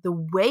things, like the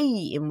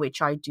way in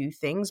which I do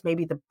things,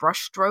 maybe the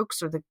brush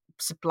strokes or the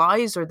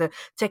supplies or the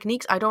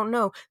techniques, I don't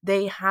know,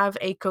 they have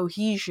a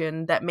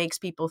cohesion that makes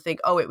people think,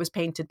 oh, it was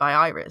painted by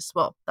Iris.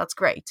 Well, that's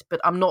great,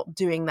 but I'm not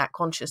doing that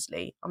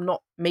consciously. I'm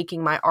not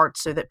making my art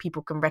so that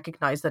people can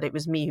recognize that it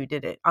was me who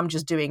did it. I'm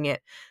just doing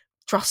it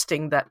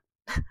trusting that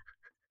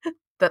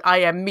that I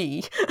am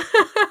me.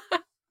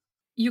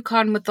 You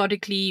can't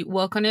methodically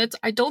work on it.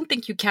 I don't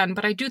think you can,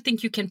 but I do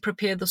think you can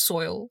prepare the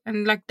soil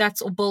and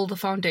that's or build a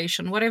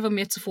foundation, whatever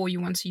metaphor you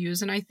want to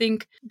use. And I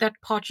think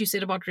that part you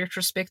said about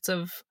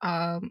retrospective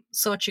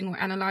searching or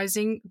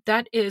analyzing,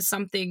 that is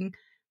something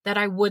that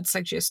I would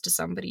suggest to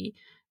somebody.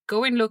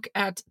 Go and look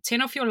at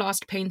 10 of your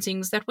last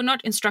paintings that were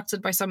not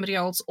instructed by somebody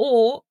else,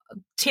 or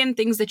 10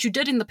 things that you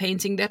did in the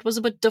painting that was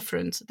a bit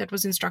different, that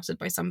was instructed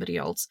by somebody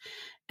else.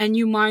 And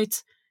you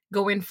might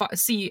go and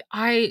see,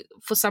 I,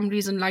 for some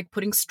reason, like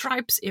putting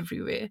stripes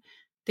everywhere.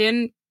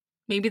 Then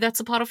maybe that's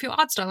a part of your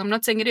art style. I'm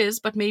not saying it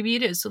is, but maybe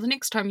it is. So the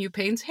next time you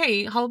paint,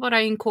 hey, how about I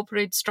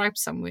incorporate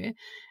stripes somewhere?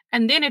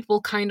 And then it will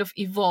kind of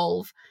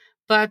evolve.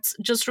 But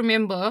just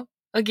remember,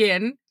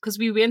 again, because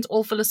we went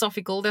all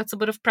philosophical, that's a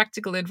bit of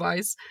practical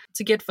advice.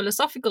 To get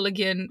philosophical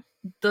again,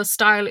 the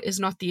style is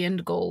not the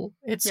end goal.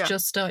 It's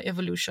just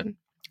evolution.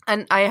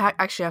 And I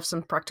actually have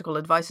some practical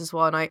advice as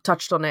well, and I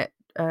touched on it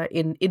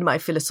in my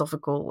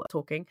philosophical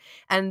talking,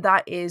 and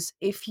that is,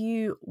 if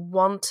you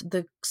want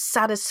the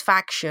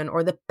satisfaction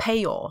or the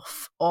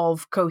payoff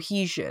of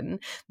cohesion,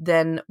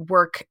 then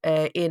work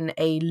in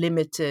a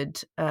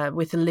limited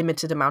with a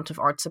limited amount of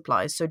art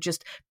supplies. So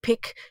just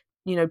pick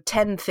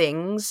 10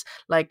 things,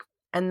 like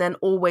and then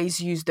always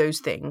use those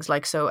things.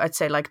 Like, so I'd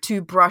say like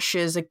 2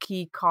 brushes, a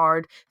key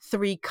card,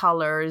 3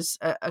 colors,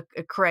 a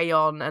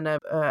crayon, and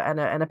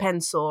a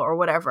pencil or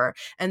whatever.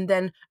 And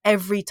then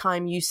every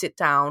time you sit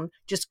down,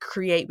 just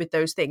create with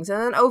those things.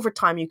 And then over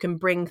time you can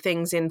bring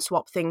things in,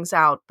 swap things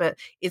out. But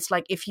it's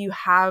like, if you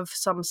have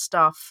some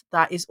stuff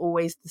that is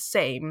always the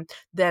same,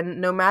 then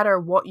no matter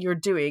what you're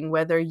doing,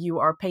 whether you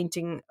are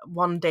painting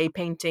one day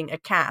painting a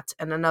cat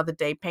and another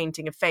day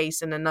painting a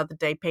face and another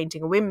day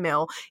painting a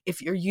windmill,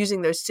 if you're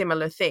using those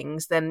similar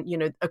things, then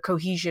a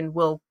cohesion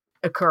will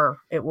occur.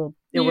 It will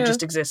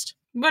just exist.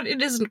 But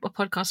it isn't a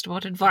podcast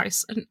about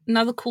advice.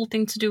 Another cool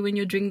thing to do when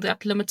you're doing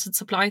that limited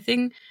supply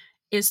thing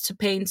is to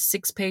paint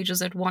 6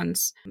 pages at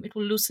once. It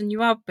will loosen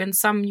you up, and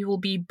some you will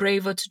be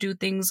braver to do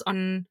things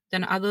on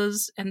than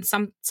others, and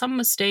some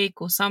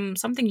mistake or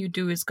something you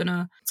do is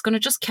gonna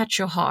just catch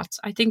your heart.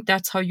 I think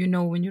that's how you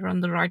know when you're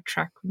on the right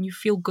track, when you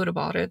feel good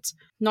about it.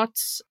 Not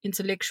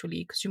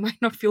intellectually, because you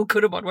might not feel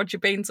good about what you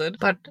painted,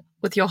 but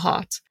with your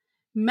heart.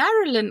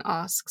 Marilyn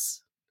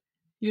asks,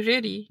 you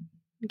ready?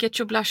 Get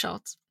your blush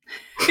out.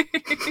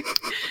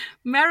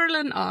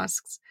 Marilyn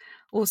asks,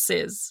 or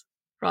says,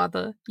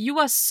 rather, you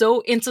are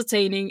so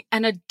entertaining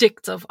and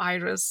addictive,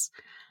 Iris.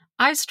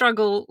 I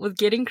struggle with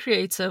getting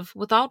creative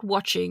without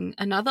watching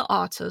another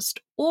artist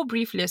or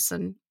brief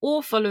lesson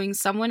or following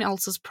someone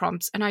else's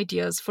prompts and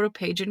ideas for a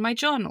page in my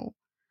journal.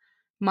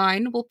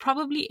 Mine will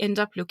probably end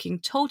up looking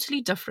totally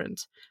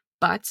different,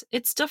 but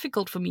it's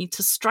difficult for me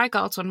to strike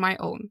out on my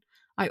own.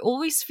 I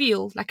always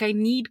feel like I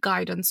need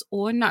guidance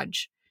or a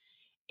nudge.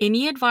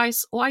 Any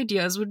advice or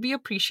ideas would be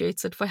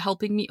appreciated for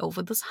helping me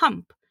over this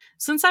hump.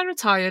 Since I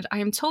retired, I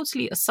am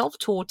totally a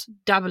self-taught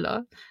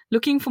dabbler,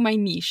 looking for my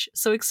niche,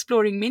 so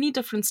exploring many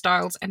different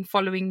styles and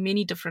following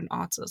many different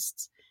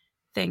artists.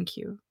 Thank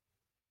you.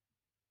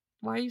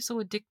 Why are you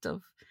so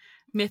addictive?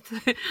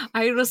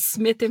 Iris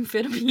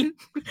methamphetamine.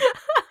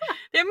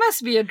 There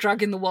must be a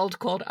drug in the world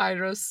called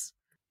Iris.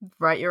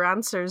 Write your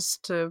answers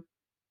to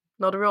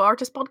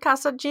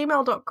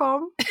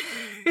notarealartistpodcast@gmail.com.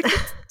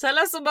 Tell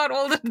us about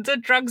all the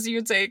drugs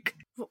you take.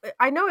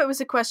 I know it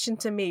was a question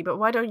to me, but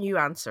why don't you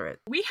answer it?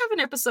 We have an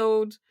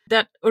episode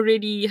that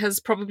already has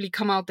probably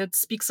come out that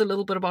speaks a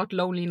little bit about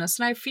loneliness.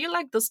 And I feel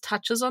like this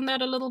touches on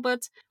that a little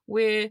bit,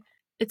 where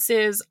it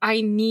says,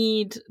 I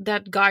need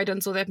that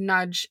guidance or that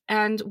nudge.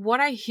 And what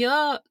I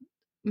hear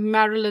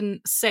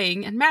Marilyn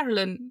saying, and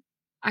Marilyn,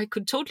 I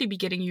could totally be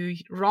getting you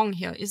wrong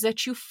here, is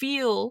that you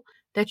feel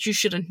that you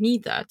shouldn't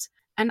need that.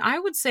 And I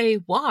would say,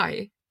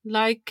 why?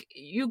 Like,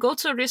 you go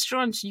to a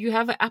restaurant, you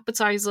have an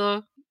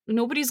appetizer,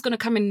 nobody's going to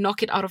come and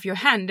knock it out of your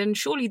hand. And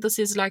surely this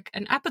is like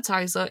an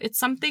appetizer. It's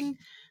something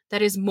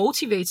that is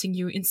motivating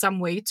you in some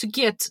way to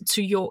get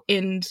to your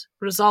end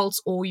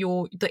results or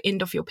the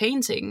end of your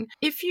painting.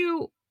 If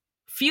you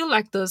feel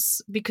like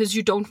this because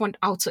you don't want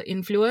outer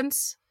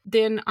influence,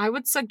 then I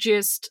would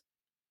suggest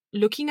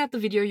looking at the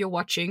video you're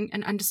watching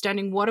and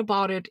understanding what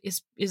about it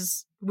is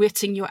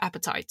whetting your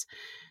appetite.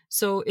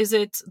 So is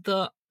it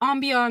the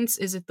ambience?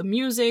 Is it the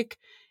music?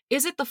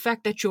 Is it the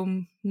fact that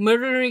you're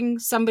mirroring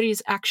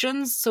somebody's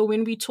actions? So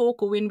when we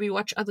talk or when we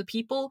watch other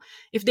people,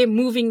 if they're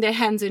moving their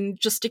hands and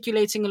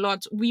gesticulating a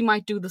lot, we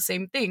might do the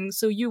same thing.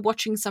 So you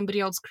watching somebody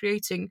else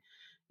creating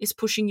is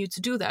pushing you to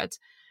do that.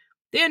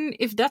 Then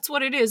if that's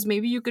what it is,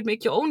 maybe you could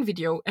make your own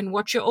video and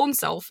watch your own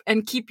self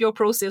and keep your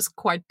process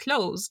quite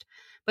closed.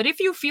 But if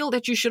you feel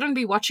that you shouldn't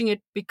be watching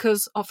it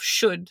because of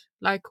should,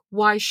 like,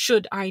 why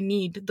should I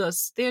need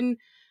this? Then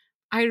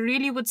I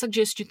really would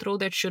suggest you throw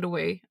that shit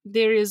away.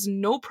 There is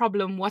no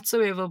problem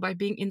whatsoever by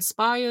being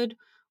inspired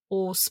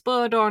or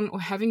spurred on or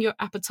having your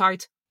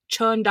appetite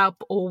churned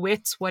up or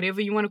wet,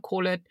 whatever you want to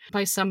call it,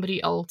 by somebody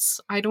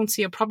else. I don't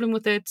see a problem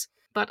with it,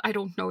 but I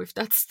don't know if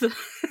that's the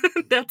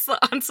that's the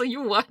answer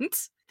you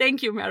want.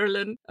 Thank you,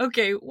 Marilyn.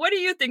 Okay, what do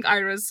you think,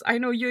 Iris? I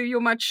know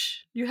you're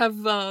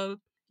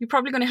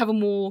probably going to have a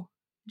more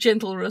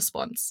gentle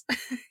response.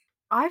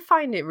 I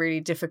find it really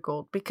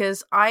difficult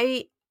because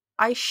I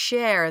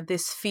share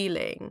this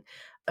feeling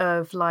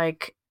of,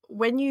 like,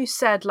 when you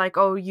said, like,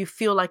 oh, you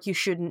feel like you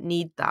shouldn't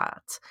need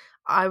that,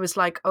 I was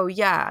like, oh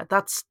yeah,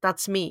 that's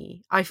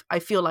me. I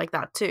feel like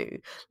that too.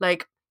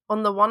 Like,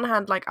 on the one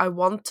hand, like, I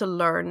want to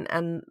learn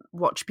and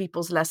watch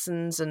people's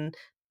lessons and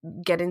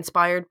get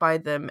inspired by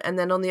them, and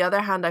then on the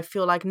other hand I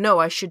feel like, no,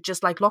 I should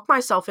just, like, lock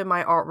myself in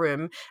my art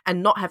room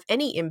and not have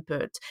any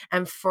input,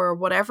 and for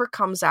whatever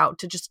comes out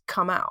to just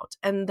come out.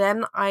 And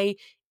then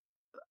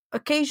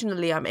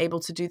occasionally I'm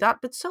able to do that,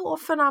 but so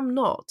often I'm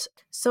not.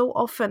 So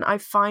often I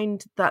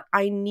find that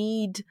I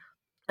need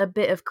a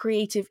bit of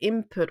creative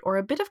input or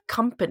a bit of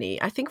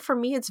company. I think for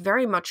me it's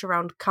very much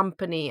around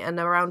company and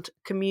around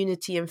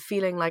community and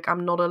feeling like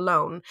I'm not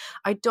alone.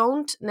 I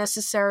don't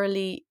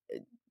necessarily,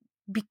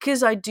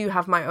 because I do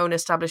have my own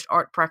established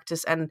art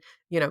practice and,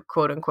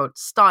 quote unquote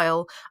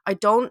style, I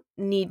don't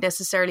need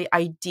necessarily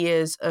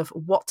ideas of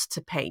what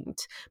to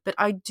paint, but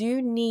I do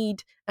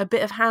need a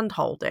bit of hand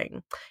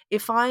holding.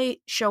 If I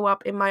show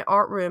up in my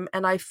art room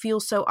and I feel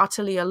so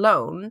utterly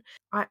alone,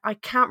 I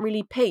can't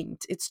really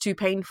paint. It's too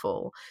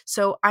painful.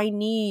 So I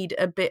need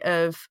a bit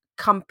of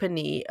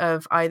company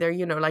of either,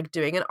 you know, like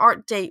doing an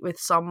art date with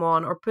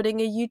someone or putting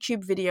a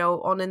YouTube video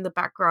on in the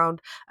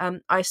background.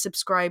 I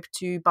subscribe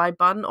to By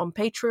Bun on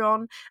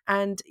Patreon,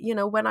 and you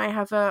know, when I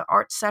have a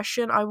art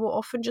session, I will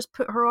often just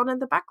put her on in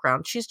the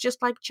background. She's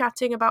just like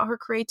chatting about her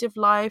creative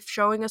life,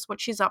 showing us what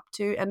she's up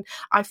to, and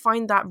I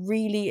find that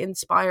really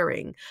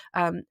inspiring.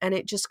 And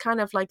it just kind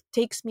of like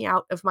takes me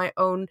out of my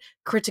own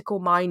critical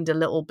mind a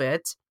little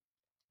bit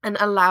and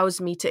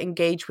allows me to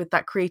engage with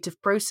that creative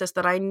process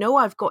that I know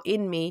I've got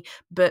in me,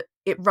 but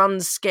it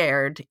runs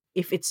scared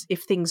if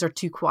things are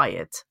too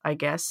quiet, I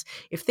guess.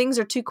 If things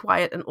are too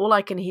quiet and all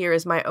I can hear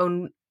is my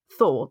own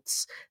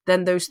thoughts,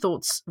 then those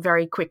thoughts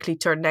very quickly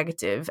turn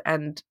negative,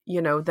 and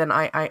you know, then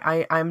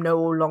I'm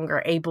no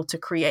longer able to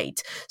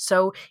create.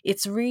 So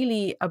it's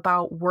really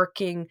about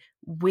working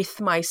with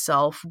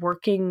myself,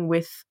 working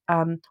with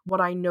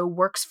what I know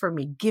works for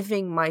me,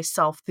 giving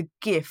myself the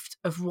gift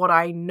of what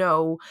I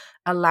know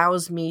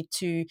allows me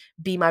to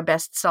be my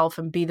best self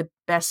and be the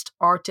best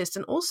artist,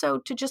 and also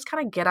to just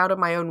kind of get out of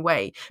my own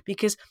way.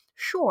 Because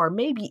sure,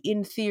 maybe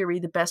in theory,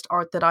 the best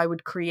art that I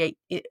would create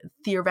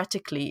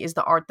theoretically is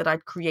the art that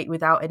I'd create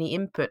without any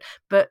input.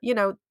 But, you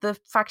know, the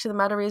fact of the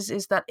matter is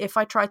that if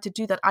I tried to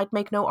do that, I'd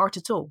make no art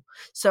at all.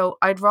 So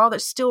I'd rather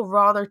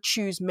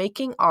choose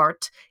making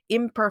art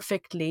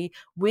imperfectly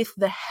with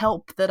the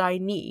help that I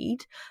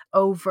need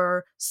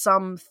over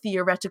some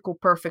theoretical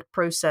perfect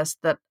process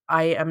that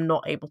I am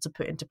not able to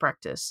put into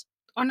practice.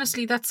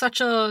 Honestly, that's such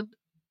a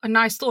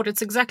nice thought.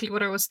 It's exactly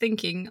what I was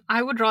thinking.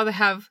 I would rather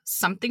have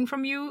something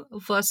from you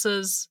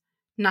versus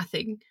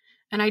nothing.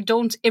 And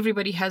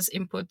everybody has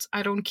input.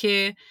 I don't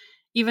care.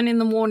 Even in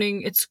the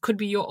morning, it could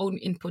be your own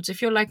input.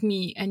 If you're like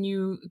me and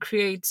you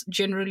create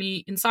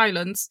generally in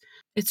silence,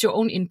 it's your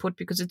own input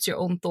because it's your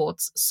own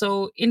thoughts.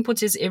 So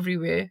input is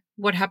everywhere.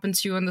 What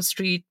happens to you on the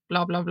street,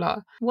 blah, blah,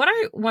 blah. What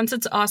I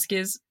wanted to ask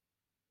is,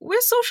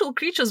 we're social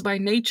creatures by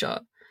nature.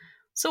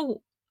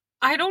 So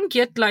I don't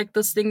get like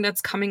this thing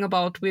that's coming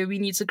about where we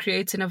need to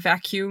create in a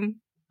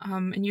vacuum.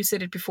 And you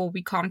said it before,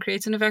 we can't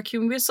create in a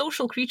vacuum. We're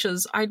social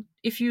creatures.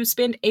 If you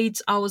spend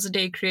 8 hours a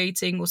day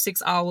creating, or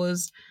 6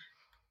 hours,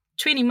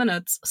 20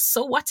 minutes,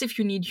 so what if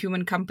you need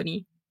human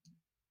company?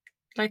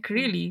 Like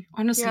really,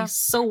 honestly,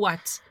 so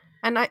what?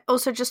 And I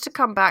also, just to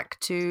come back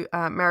to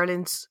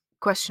Marilyn's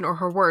question, or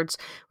her words,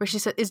 where she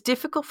said, it's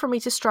difficult for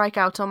me to strike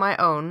out on my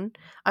own.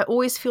 I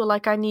always feel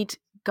like I need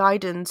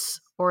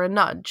guidance or a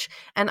nudge.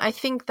 And I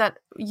think that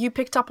you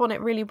picked up on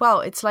it really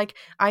well. It's like,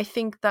 I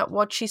think that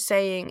what she's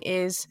saying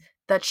is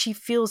that she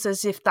feels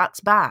as if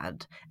that's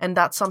bad and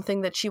that's something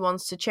that she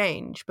wants to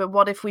change. But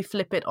what if we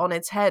flip it on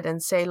its head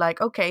and say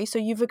like, okay, so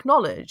you've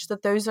acknowledged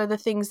that those are the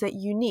things that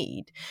you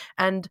need,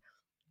 and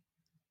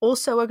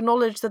also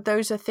acknowledge that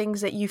those are things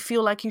that you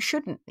feel like you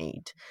shouldn't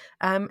need.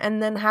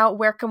 And then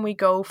where can we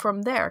go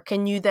from there?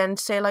 Can you then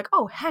say like,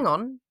 oh, hang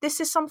on, this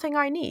is something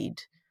I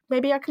need.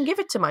 Maybe I can give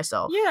it to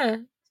myself. Yeah.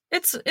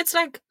 It's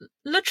like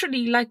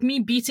literally like me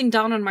beating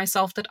down on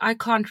myself that I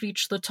can't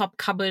reach the top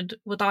cupboard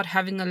without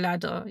having a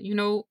ladder. You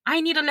know,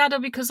 I need a ladder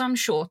because I'm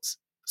short.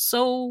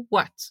 So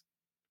what?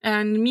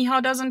 And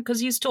Mihao doesn't because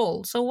he's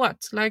tall. So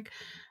what? Like,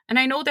 and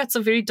I know that's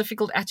a very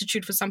difficult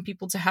attitude for some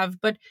people to have,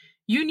 but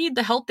you need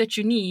the help that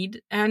you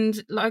need,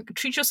 and like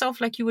treat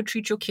yourself like you would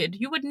treat your kid.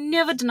 You would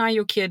never deny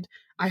your kid,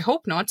 I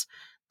hope not,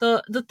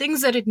 the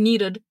things that it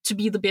needed to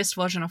be the best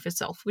version of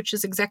itself, which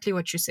is exactly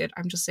what you said.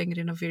 I'm just saying it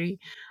in a very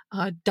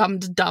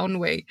dumbed down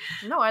way.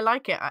 No, I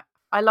like it.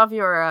 I love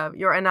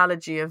your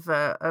analogy of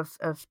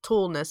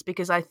tallness,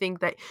 because I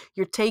think that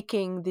you're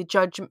taking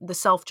the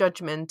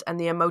self-judgment and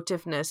the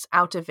emotiveness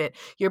out of it.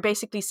 You're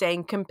basically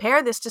saying,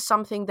 compare this to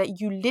something that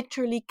you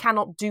literally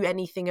cannot do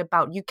anything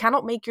about. You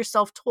cannot make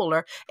yourself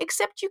taller,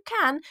 except you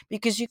can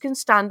because you can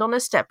stand on a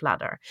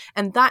stepladder.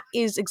 And that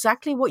is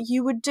exactly what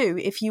you would do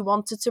if you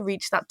wanted to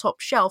reach that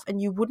top shelf,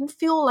 and you wouldn't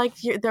feel like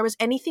there was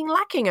anything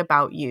lacking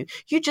about you.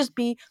 You'd just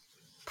be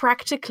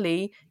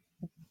practically,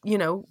 you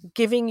know,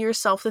 giving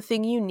yourself the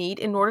thing you need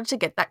in order to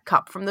get that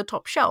cup from the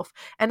top shelf.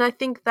 And I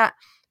think that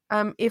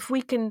if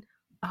we can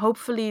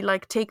hopefully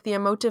like take the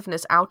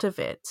emotiveness out of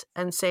it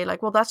and say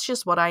like, well, that's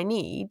just what I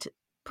need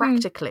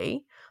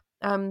practically,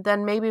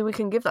 then maybe we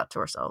can give that to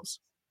ourselves.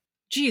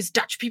 Geez,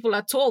 Dutch people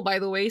are tall, by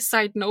the way,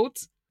 side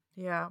note.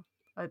 Yeah.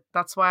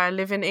 That's why I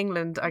live in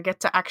England. I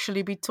get to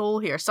actually be tall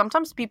here.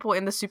 Sometimes people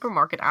in the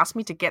supermarket ask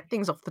me to get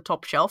things off the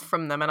top shelf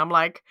from them, and I'm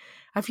like,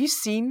 have you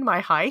seen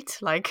my height?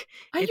 Like,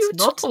 are it's you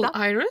not tall,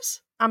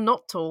 Iris? I'm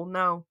not tall,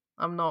 no.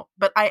 I'm not.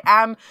 But I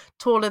am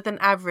taller than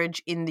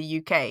average in the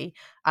UK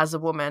as a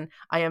woman.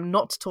 I am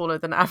not taller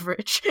than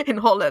average in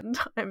Holland.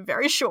 I'm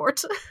very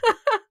short.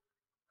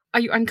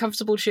 Are you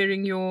uncomfortable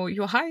sharing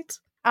your height?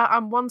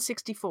 I'm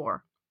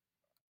 164.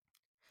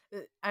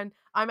 And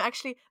I'm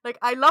actually, like,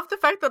 I love the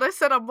fact that I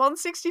said I'm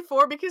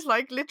 164, because,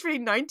 like, literally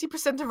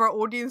 90% of our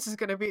audience is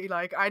going to be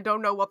like, I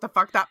don't know what the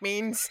fuck that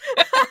means.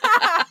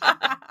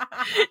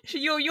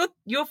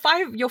 You're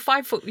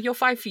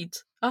 5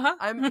 feet.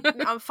 I'm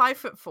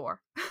 5'4".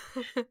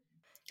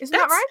 Isn't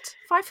that right?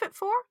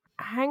 5'4"?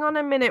 Hang on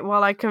a minute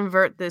while I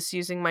convert this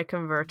using my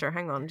converter.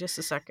 Hang on just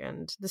a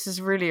second. This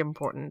is really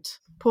important.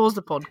 Pause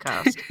the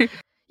podcast.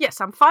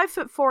 Yes, I'm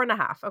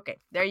 5'4.5". Okay,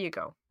 there you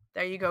go.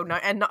 There you go.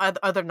 And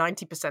other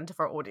 90% of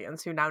our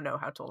audience who now know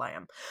how tall I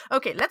am.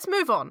 Okay, let's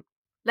move on.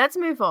 Let's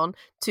move on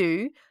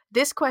to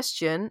this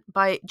question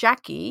by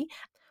Jackie.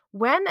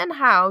 When and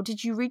how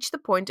did you reach the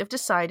point of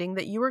deciding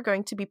that you were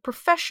going to be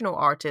professional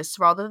artists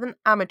rather than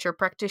amateur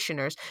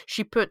practitioners?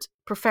 She put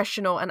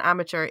professional and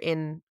amateur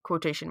in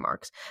quotation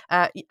marks.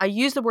 I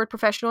use the word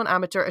professional and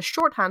amateur as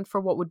shorthand for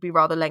what would be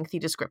rather lengthy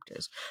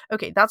descriptors.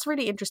 Okay, that's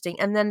really interesting.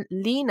 And then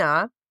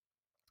Lena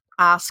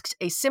asked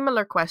a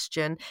similar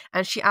question,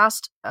 and she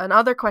asked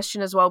another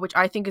question as well, which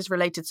I think is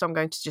related, so I'm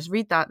going to just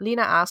read that.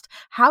 Lena asked,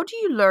 how do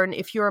you learn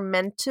if you're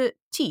meant to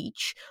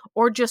teach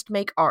or just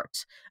make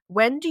art?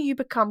 When do you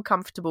become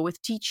comfortable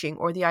with teaching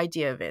or the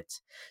idea of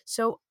it?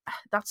 So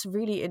that's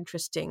really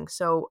interesting.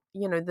 So,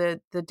 the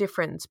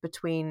difference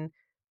between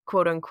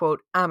quote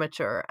unquote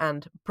amateur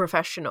and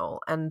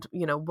professional, and,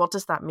 what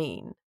does that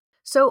mean?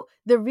 So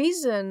the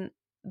reason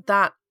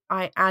that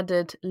I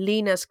added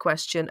Lena's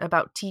question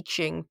about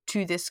teaching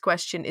to this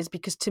question is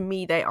because to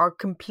me they are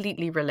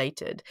completely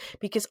related.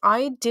 Because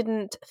I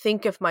didn't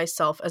think of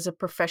myself as a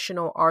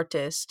professional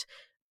artist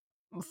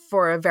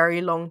for a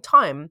very long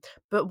time.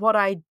 But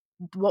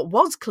what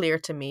was clear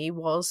to me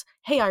was,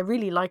 hey, I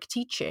really like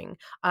teaching.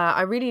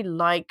 I really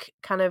like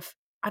kind of,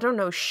 I don't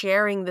know,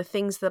 sharing the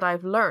things that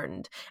I've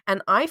learned.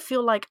 And I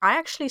feel like I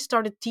actually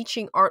started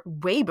teaching art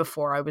way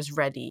before I was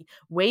ready,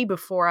 way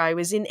before I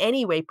was in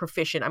any way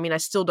proficient. I mean, I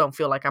still don't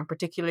feel like I'm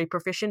particularly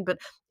proficient, but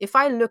if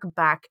I look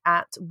back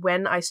at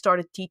when I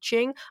started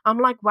teaching, I'm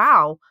like,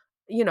 wow,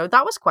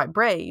 that was quite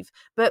brave.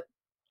 But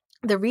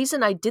the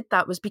reason I did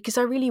that was because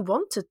I really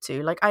wanted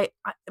to. Like,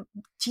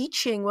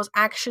 teaching was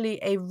actually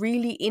a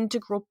really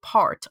integral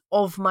part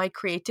of my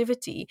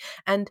creativity.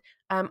 And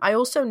I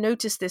also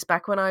noticed this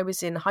back when I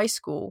was in high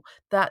school,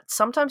 that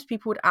sometimes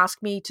people would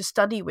ask me to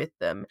study with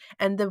them.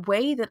 And the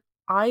way that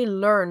I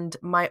learned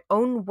my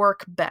own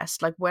work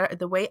best, like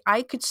the way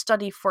I could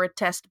study for a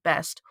test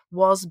best,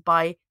 was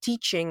by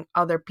teaching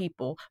other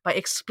people, by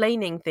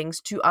explaining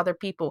things to other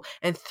people.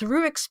 And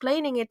through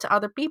explaining it to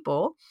other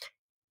people,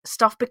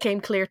 stuff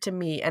became clear to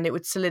me, and it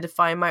would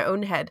solidify in my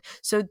own head.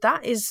 So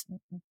that is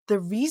the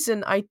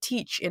reason I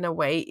teach, in a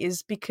way,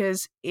 is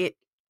because it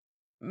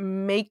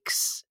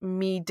makes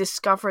me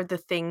discover the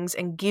things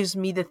and gives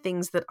me the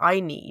things that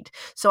I need.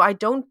 So I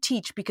don't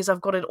teach because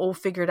I've got it all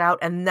figured out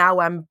and now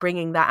I'm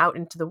bringing that out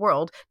into the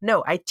world.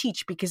 No, I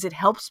teach because it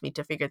helps me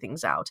to figure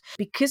things out.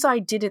 Because I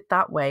did it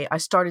that way, I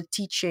started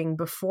teaching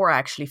before I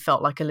actually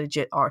felt like a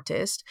legit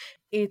artist.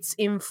 It's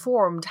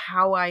informed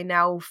how I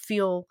now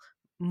feel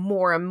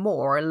more and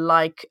more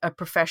like a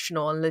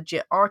professional and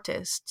legit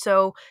artist.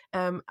 So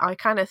I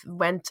kind of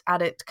went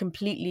at it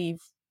completely,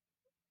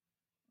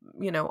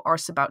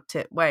 arse about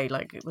tit way.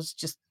 Like, it was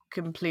just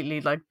completely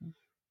like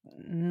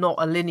not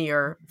a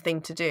linear thing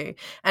to do.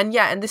 And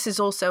this is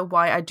also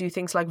why I do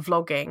things like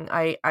vlogging.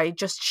 I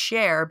just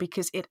share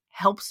because it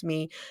helps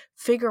me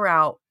figure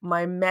out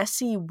my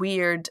messy,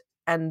 weird,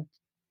 and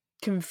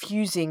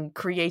confusing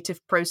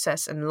creative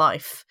process in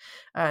life,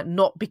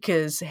 not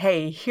because,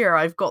 hey, here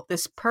I've got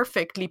this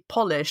perfectly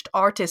polished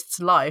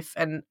artist's life,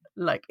 and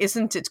like,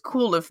 isn't it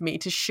cool of me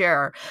to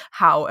share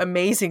how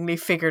amazingly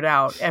figured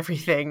out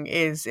everything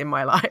is in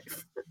my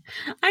life?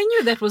 I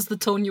knew that was the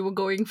tone you were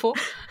going for.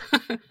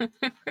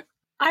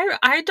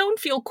 I don't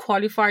feel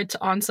qualified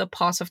to answer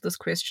part of this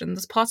question,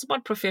 this part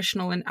about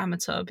professional and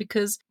amateur,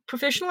 because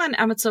professional and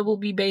amateur will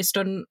be based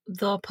on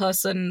the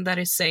person that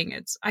is saying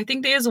it. I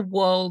think there's a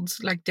world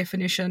like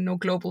definition or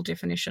global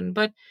definition,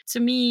 but to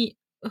me,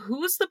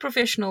 who's the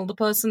professional? The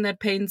person that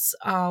paints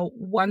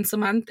once a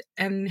month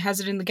and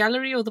has it in the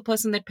gallery, or the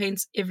person that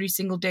paints every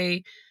single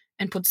day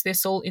and puts their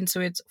soul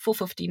into it for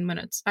 15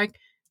 minutes? Like,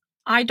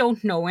 I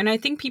don't know. And I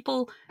think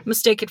people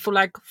mistake it for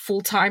like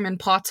full-time and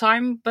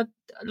part-time, but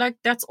like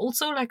that's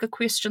also like a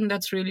question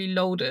that's really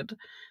loaded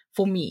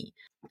for me.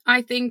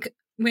 I think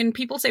when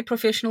people say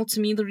professional, to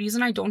me, the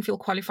reason I don't feel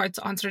qualified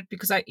to answer it,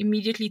 because I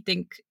immediately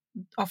think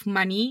of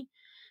money.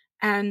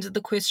 And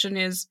the question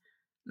is,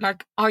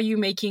 like, are you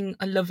making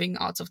a living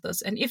out of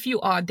this? And if you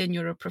are, then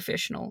you're a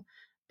professional.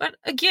 But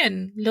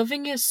again,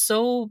 living is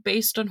so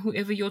based on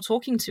whoever you're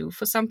talking to.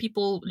 For some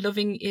people,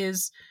 living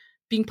is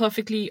being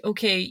perfectly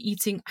okay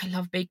eating, I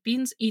love baked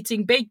beans,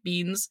 eating baked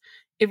beans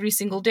every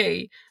single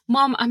day.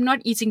 Mom, I'm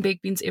not eating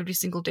baked beans every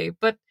single day,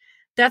 but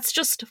that's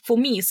just for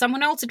me.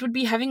 Someone else, it would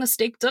be having a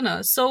steak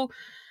dinner. So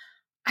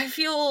I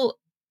feel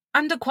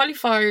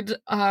underqualified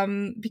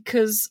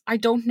because I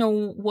don't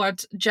know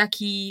what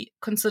Jackie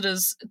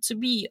considers to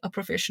be a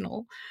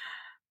professional.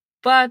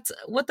 But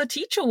with the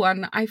teacher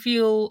one, I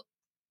feel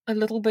a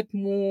little bit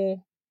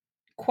more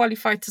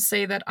qualified to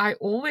say that I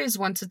always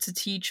wanted to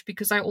teach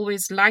because I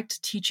always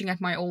liked teaching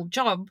at my old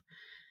job.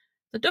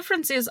 The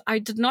difference is I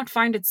did not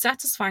find it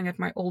satisfying at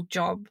my old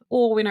job,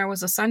 or when I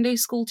was a Sunday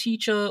school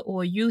teacher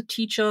or a youth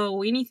teacher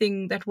or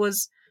anything that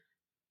was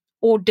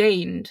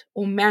ordained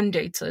or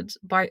mandated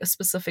by a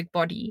specific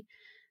body.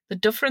 The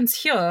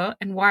difference here,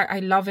 and why I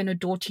love and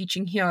adore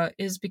teaching here,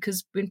 is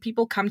because when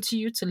people come to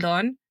you to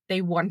learn,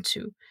 they want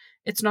to.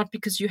 It's not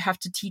because you have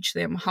to teach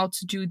them how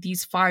to do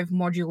these 5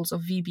 modules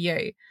of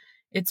VBA.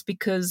 It's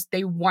because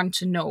they want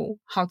to know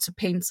how to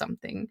paint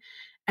something.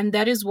 And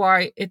that is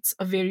why it's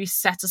a very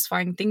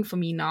satisfying thing for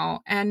me now.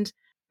 And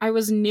you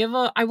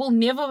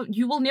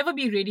will never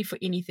be ready for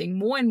anything.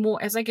 More and more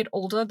as I get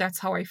older, that's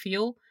how I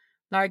feel.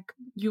 Like,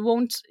 you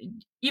won't,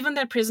 even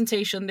that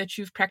presentation that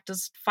you've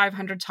practiced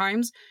 500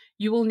 times,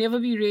 you will never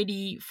be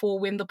ready for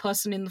when the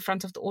person in the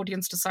front of the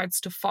audience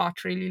decides to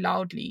fart really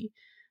loudly.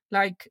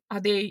 Like, are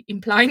they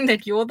implying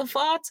that you're the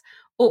fart?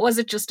 Or was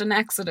it just an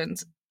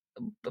accident?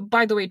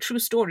 By the way, true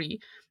story.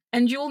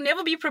 And you'll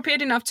never be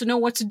prepared enough to know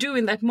what to do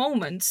in that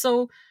moment.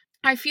 So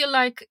I feel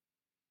like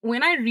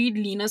when I read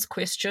Lena's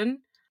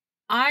question,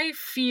 I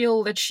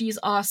feel that she's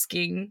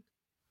asking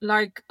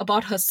like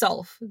about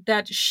herself,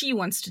 that she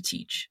wants to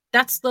teach.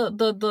 That's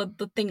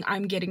the thing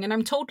I'm getting.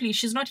 And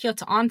she's not here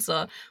to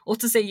answer or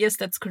to say, yes,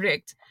 that's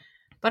correct.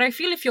 But I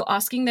feel if you're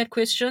asking that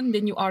question,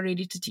 then you are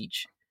ready to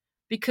teach.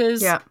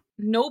 Because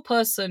no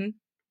person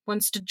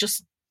wants to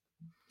just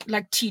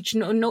like teach.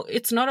 No,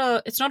 it's not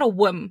a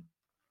whim.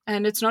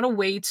 And it's not a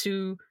way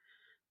to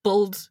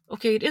build.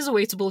 Okay, it is a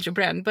way to build your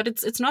brand, but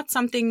it's not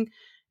something.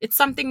 It's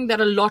something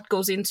that a lot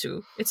goes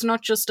into. It's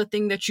not just a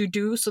thing that you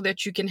do so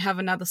that you can have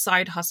another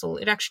side hustle.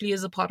 It actually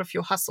is a part of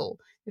your hustle,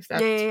 if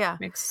that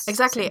makes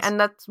exactly sense. And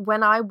that's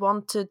when I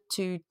wanted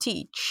to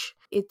teach,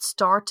 it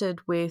started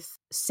with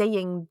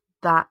saying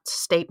that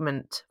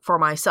statement for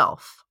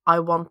myself. I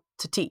want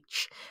to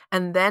teach.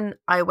 And then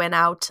I went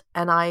out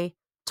and I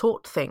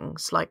taught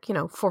things like,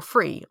 for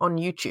free on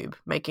YouTube,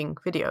 making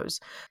videos.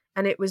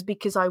 And it was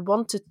because I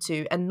wanted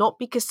to, and not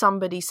because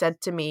somebody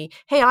said to me,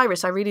 hey,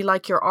 Iris, I really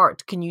like your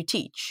art. Can you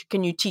teach?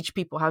 Can you teach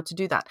people how to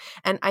do that?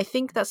 And I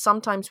think that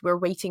sometimes we're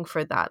waiting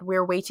for that.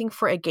 We're waiting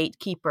for a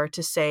gatekeeper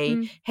to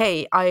say,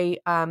 hey, I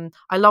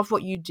love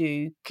what you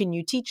do. Can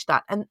you teach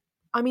that? And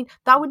I mean,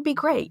 that would be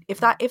great. If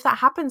that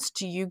happens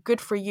to you,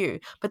 good for you.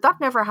 But that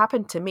never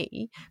happened to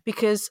me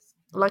because,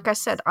 like I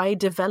said, I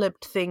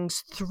developed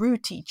things through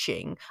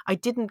teaching. I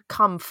didn't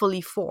come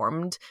fully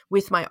formed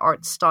with my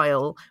art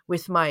style,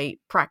 with my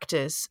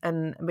practice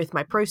and with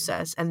my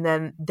process. And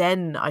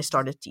then I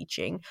started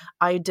teaching.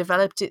 I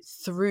developed it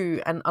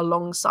through and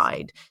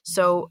alongside.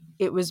 So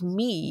it was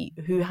me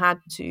who had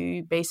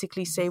to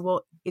basically say,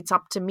 well, it's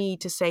up to me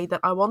to say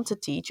that I want to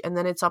teach. And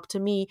then it's up to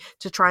me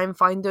to try and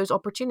find those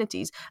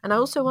opportunities. And I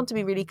also want to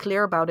be really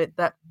clear about it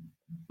that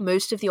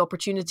most of the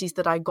opportunities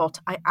that I got,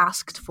 I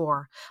asked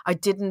for. I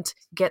didn't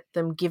get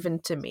them given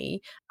to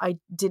me. I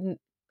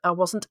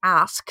wasn't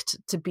asked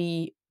to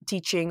be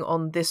teaching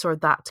on this or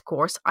that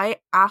course. I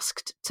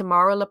asked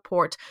Tamara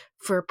Laporte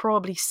for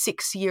probably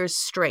 6 years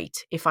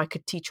straight if I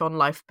could teach on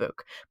Lifebook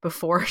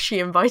before she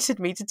invited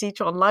me to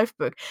teach on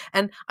Lifebook.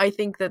 And I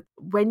think that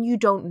when you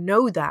don't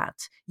know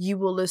that, you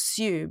will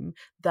assume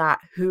that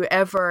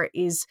whoever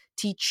is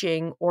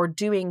teaching or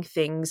doing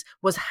things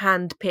was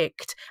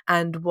handpicked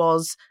and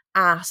was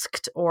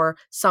asked, or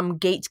some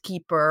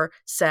gatekeeper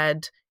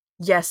said,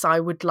 yes, I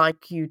would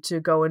like you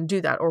to go and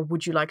do that, or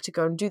would you like to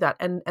go and do that?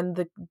 And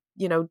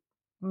the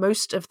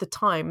most of the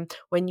time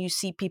when you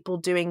see people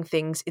doing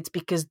things, it's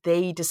because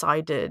they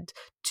decided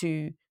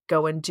to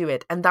go and do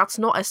it. And that's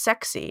not as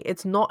sexy,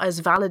 it's not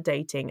as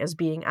validating as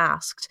being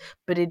asked,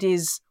 but it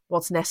is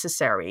what's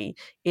necessary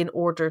in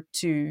order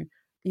to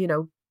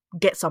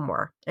get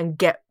somewhere and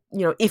get,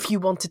 if you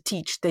want to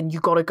teach, then you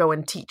got to go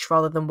and teach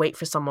rather than wait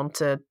for someone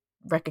to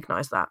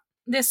recognize that.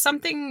 There's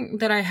something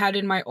that I had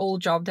in my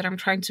old job that I'm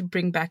trying to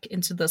bring back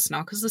into this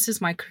now, because this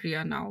is my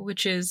career now,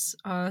 which is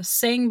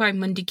saying by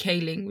Mindy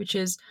Kaling, which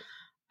is,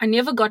 I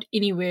never got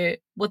anywhere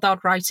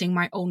without writing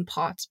my own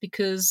parts,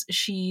 because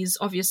she's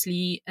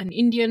obviously an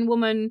Indian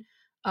woman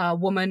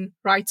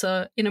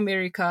writer in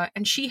America,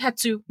 and she had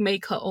to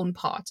make her own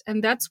part.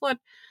 And that's what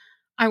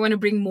I want to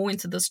bring more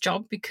into this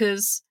job,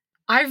 because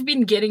I've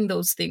been getting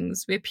those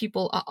things where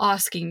people are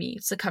asking me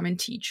to come and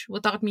teach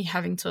without me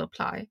having to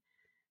apply.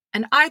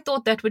 And I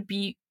thought that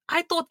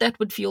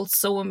would feel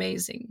so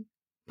amazing,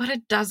 but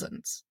it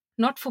doesn't.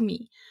 Not for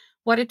me.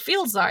 What it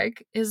feels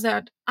like is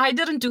that I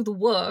didn't do the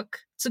work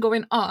to go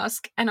and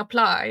ask and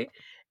apply,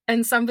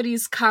 and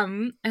somebody's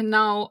come and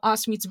now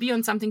asked me to be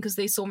on something because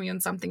they saw me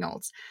on something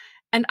else.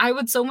 And I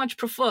would so much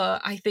prefer,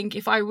 I think,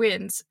 if I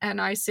went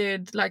and I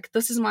said, like,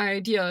 this is my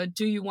idea,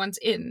 do you want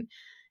in?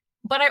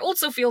 But I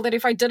also feel that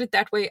if I did it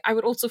that way, I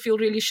would also feel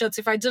really shit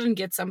if I didn't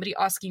get somebody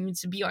asking me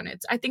to be on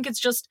it. I think it's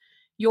just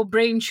your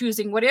brain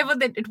choosing whatever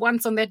that it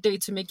wants on that day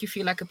to make you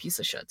feel like a piece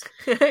of shit.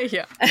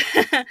 Yeah.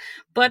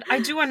 But I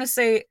do want to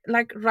say,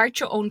 like, write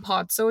your own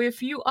part. So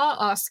if you are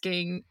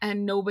asking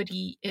and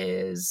nobody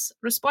is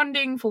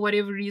responding for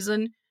whatever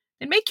reason,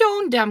 then make your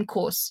own damn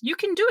course. You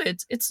can do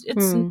it.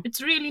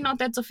 It's really not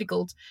that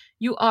difficult.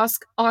 You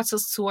ask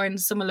artists who are in a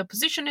similar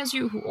position as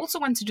you, who also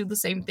want to do the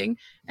same thing,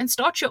 and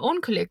start your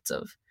own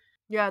collective.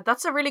 Yeah,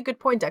 that's a really good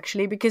point,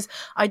 actually, because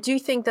I do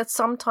think that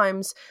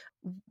sometimes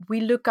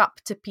we look up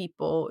to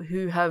people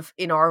who have,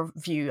 in our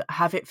view,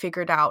 have it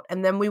figured out,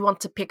 and then we want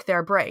to pick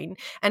their brain.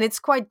 And it's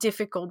quite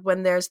difficult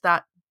when there's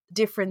that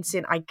difference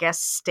in, I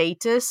guess,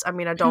 status. I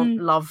mean, I don't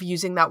love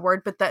using that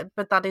word, but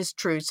that is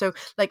true. So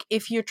like,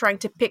 if you're trying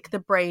to pick the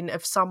brain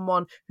of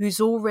someone who's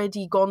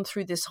already gone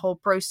through this whole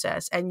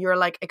process, and you're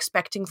like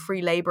expecting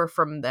free labor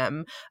from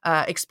them,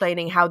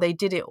 explaining how they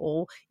did it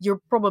all,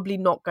 you're probably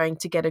not going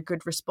to get a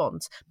good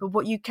response. But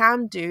what you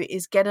can do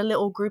is get a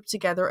little group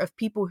together of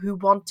people who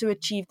want to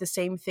achieve the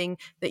same thing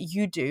that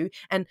you do,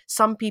 and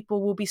some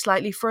people will be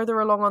slightly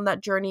further along on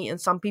that journey and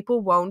some people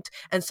won't,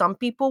 and some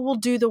people will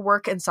do the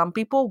work and some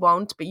people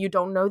won't, but you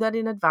don't know that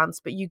in advance.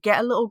 But you get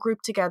a little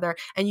group together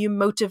and you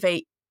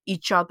motivate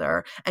each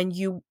other, and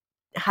you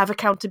have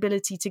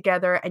accountability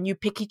together, and you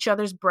pick each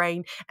other's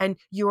brain, and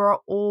you are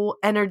all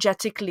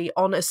energetically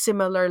on a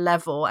similar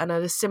level and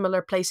at a similar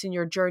place in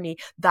your journey.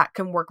 That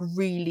can work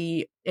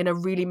really in a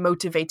really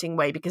motivating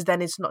way, because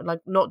then it's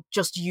not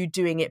just you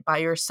doing it by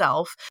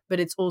yourself, but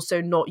it's also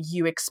not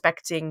you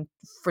expecting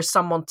for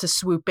someone to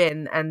swoop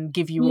in and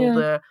give you all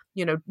the,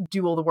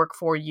 do all the work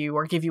for you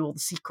or give you all the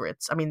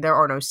secrets. I mean, there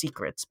are no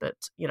secrets, but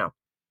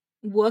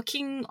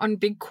working on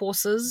big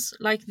courses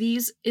like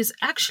these is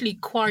actually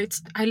quite,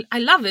 I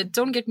love it,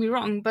 don't get me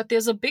wrong, but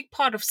there's a big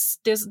part of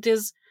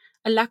there's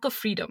a lack of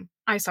freedom.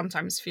 I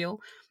sometimes feel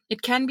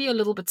it can be a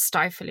little bit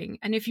stifling,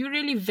 and if you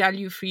really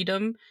value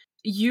freedom,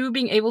 you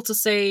being able to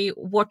say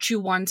what you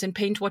want and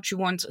paint what you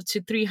want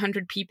to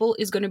 300 people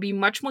is going to be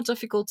much more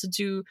difficult to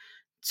do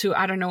to,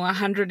 I don't know,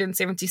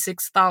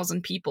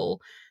 176,000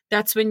 people.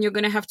 That's when you're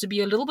going to have to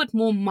be a little bit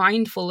more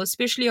mindful,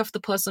 especially of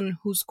the person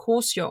whose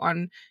course you're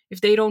on.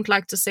 If they don't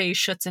like to say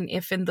shit and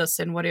F and this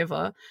and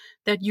whatever,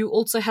 that you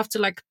also have to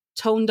like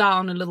tone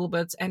down a little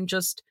bit and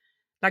just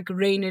like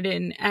rein it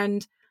in.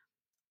 And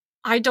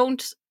I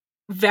don't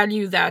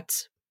value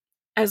that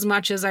as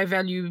much as I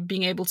value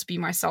being able to be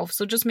myself.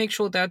 So just make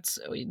sure that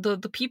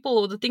the people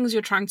or the things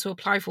you're trying to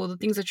apply for, the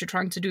things that you're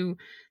trying to do,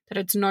 that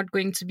it's not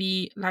going to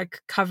be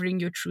like covering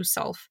your true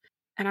self.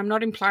 And I'm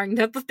not implying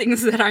that the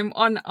things that I'm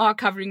on are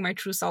covering my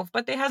true self,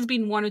 but there has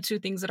been one or two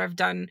things that I've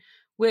done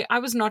where I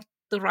was not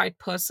the right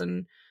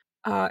person.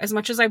 As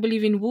much as I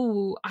believe in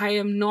woo-woo, I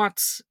am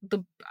not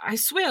I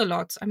swear a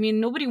lot. I mean,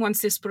 nobody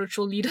wants their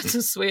spiritual leader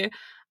to swear.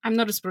 I'm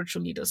not a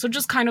spiritual leader. So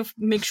just kind of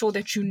make sure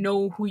that you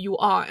know who you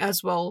are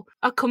as well,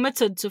 are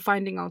committed to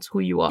finding out who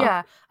you are.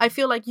 Yeah, I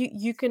feel like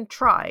you can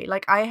try.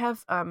 Like I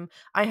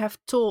have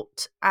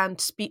taught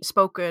and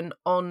spoken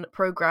on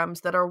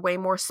programs that are way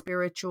more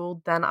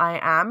spiritual than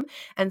I am,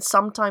 and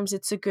sometimes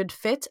it's a good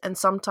fit, and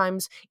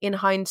sometimes in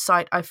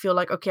hindsight I feel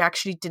like, okay, I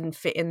actually didn't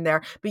fit in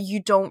there, but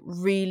you don't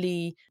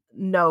really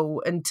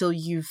know until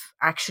you've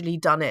actually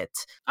done it.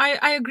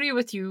 I agree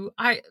with you.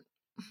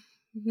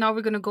 Now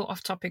we're going to go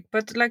off topic,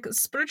 but like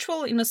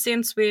spiritual in a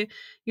sense where,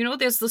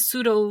 there's the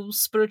pseudo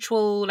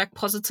spiritual like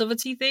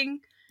positivity thing.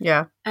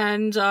 Yeah.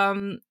 And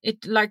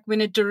it like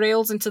when it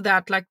derails into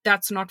that, like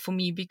that's not for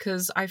me,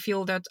 because I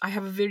feel that I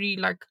have a very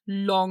like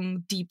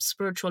long, deep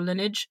spiritual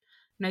lineage,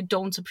 and I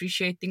don't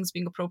appreciate things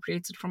being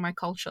appropriated from my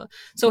culture.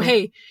 So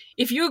hey,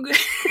 if you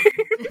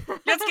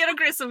let's get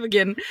aggressive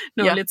again.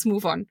 No, let's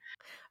move on.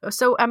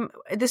 So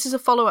this is a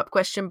follow-up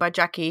question by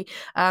Jackie.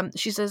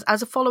 She says,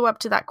 as a follow-up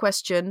to that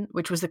question,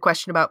 which was the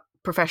question about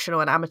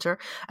professional and amateur,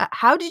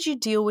 how did you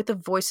deal with the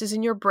voices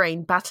in your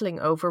brain battling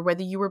over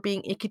whether you were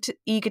being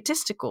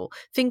egotistical,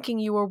 thinking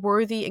you were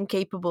worthy and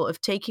capable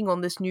of taking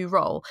on this new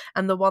role,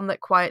 and the one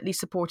that quietly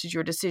supported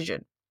your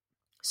decision?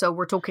 So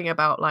we're talking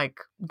about like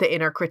the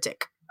inner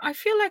critic. I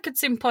feel like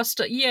it's an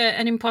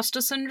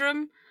imposter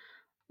syndrome.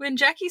 When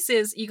Jackie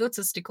says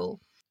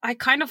egotistical, I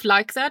kind of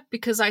like that,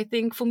 because I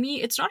think for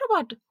me, it's not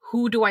about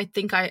who do I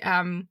think I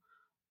am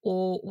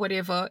or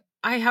whatever.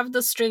 I have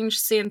this strange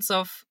sense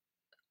of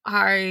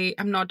I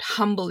am not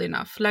humble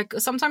enough. Like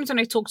sometimes when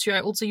I talk to you, I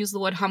also use the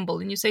word humble,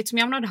 and you say to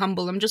me, I'm not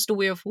humble, I'm just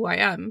aware of who I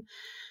am.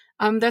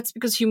 That's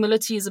because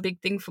humility is a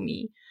big thing for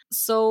me.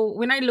 So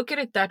when I look at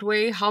it that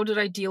way, how did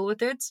I deal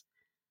with it?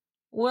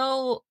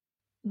 Well,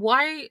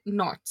 why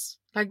not?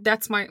 Like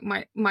that's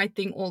my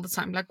thing all the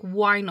time. Like,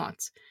 why not?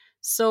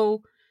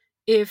 So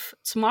if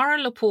Tamara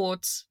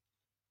Laporte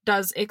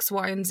does X,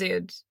 Y, and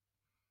Z,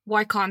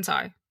 why can't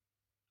I?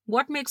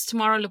 What makes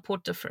Tamara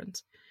Laporte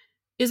different?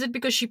 Is it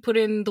because she put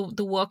in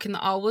the work in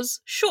the hours?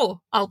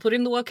 Sure, I'll put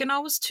in the work in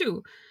hours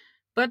too.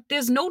 But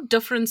there's no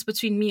difference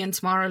between me and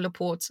Tamara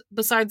Laporte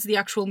besides the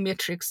actual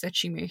metrics that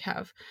she may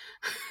have.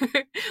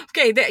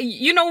 Okay,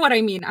 you know what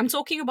I mean. I'm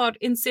talking about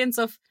in sense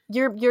of...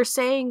 You're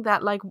saying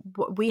that like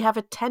we have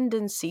a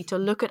tendency to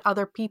look at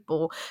other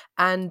people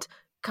and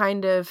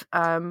kind of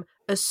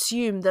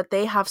assume that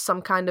they have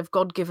some kind of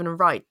God-given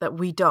right that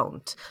we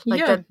don't.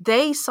 Like that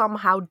they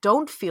somehow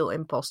don't feel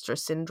imposter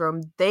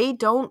syndrome. They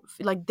don't,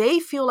 like they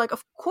feel like,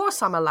 of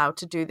course I'm allowed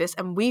to do this,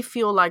 and we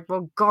feel like,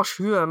 well, gosh,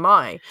 who am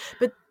I?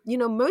 But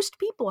most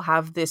people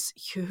have this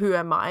who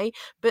am I,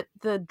 but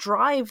the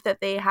drive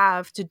that they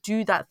have to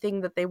do that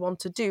thing that they want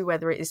to do,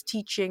 whether it is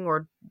teaching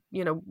or,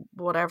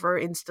 whatever,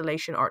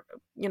 installation art,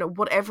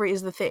 whatever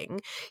is the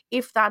thing,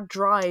 if that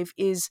drive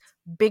is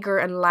bigger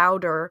and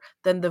louder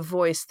than the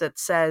voice that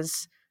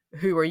says,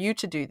 who are you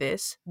to do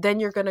this, then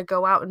you're going to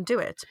go out and do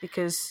it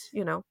because,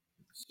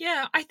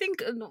 Yeah, I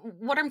think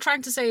what I'm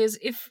trying to say is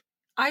if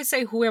I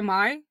say who am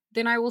I,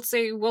 then I will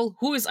say, well,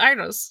 who is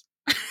Iris?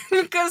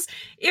 Because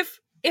if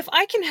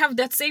I can have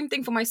that same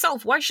thing for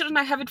myself, why shouldn't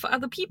I have it for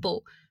other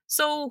people?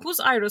 So who's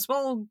Iris?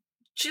 Well,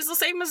 she's the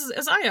same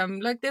as I am.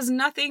 Like there's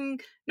nothing,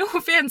 no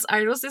offense,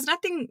 Iris, there's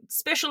nothing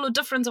special or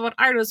different about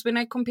Iris when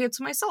I compare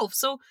to myself.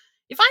 So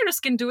if Iris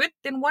can do it,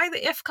 then why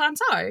the F can't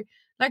I?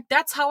 Like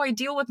that's how I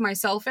deal with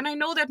myself. And I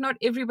know that not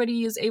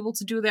everybody is able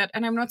to do that.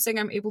 And I'm not saying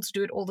I'm able to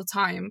do it all the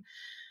time.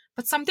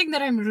 But something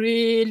that I'm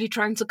really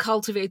trying to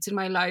cultivate in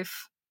my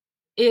life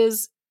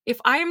is if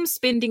I'm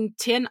spending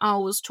 10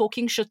 hours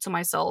talking shit to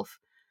myself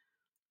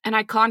and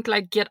I can't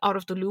like get out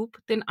of the loop,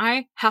 then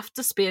I have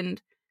to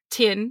spend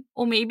 10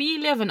 or maybe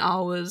 11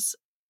 hours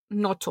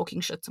not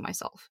talking shit to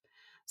myself.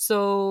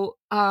 So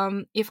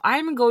if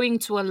I'm going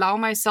to allow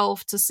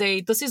myself to say,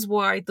 this is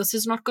why, this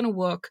is not going to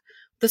work,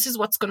 this is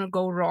what's going to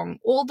go wrong,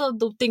 all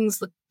the things,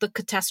 the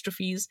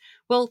catastrophes,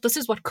 well, this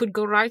is what could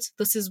go right,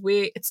 this is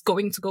where it's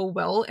going to go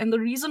well. And the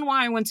reason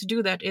why I want to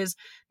do that is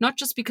not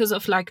just because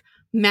of like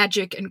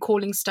magic and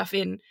calling stuff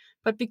in,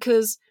 but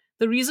because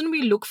the reason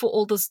we look for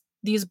all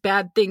these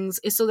bad things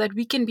is so that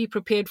we can be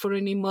prepared for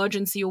an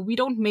emergency, or we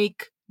don't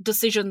make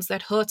decisions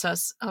that hurt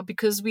us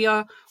because we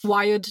are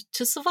wired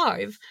to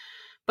survive.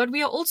 But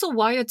we are also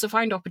wired to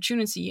find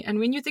opportunity. And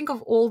when you think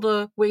of all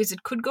the ways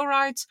it could go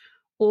right,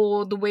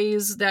 or the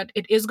ways that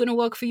it is going to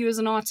work for you as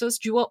an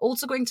artist, you are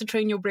also going to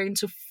train your brain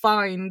to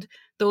find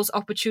those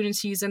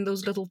opportunities and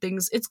those little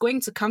things. It's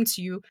going to come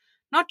to you,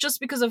 not just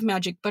because of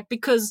magic, but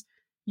because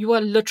you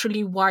are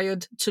literally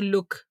wired to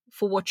look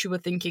for what you were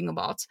thinking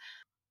about.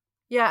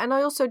 Yeah, and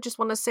I also just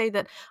want to say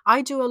that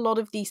I do a lot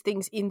of these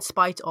things in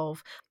spite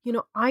of.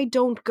 I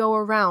don't go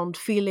around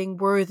feeling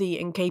worthy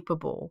and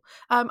capable.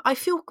 I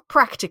feel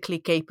practically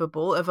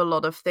capable of a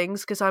lot of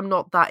things because I'm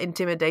not that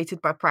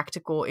intimidated by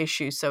practical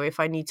issues. So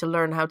if I need to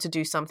learn how to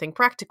do something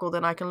practical,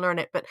 then I can learn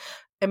it. But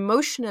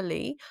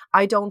emotionally,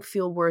 I don't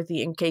feel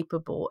worthy and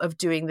capable of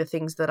doing the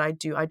things that I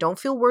do. I don't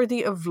feel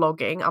worthy of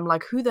vlogging. I'm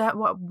like,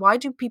 why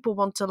do people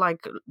want to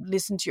like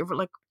listen to your,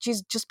 like,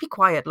 geez, just be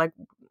quiet. Like,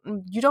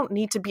 you don't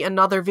need to be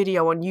another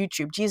video on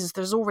YouTube. Jesus,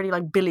 there's already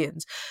like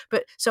billions.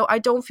 But so I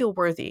don't feel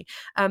worthy.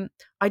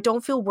 I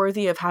don't feel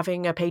worthy of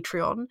having a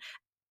Patreon.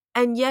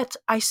 And yet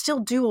I still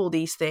do all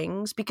these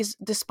things because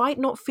despite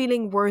not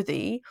feeling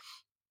worthy,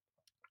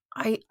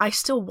 I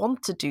still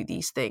want to do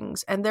these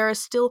things. And there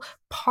is still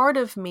part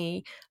of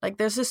me, like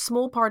there's this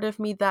small part of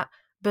me that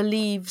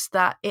believes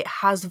that it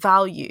has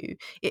value.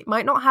 It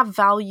might not have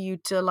value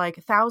to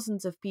like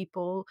thousands of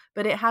people,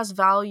 but it has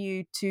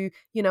value to,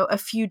 a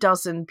few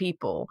dozen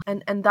people.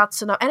 And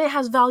that's enough. And it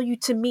has value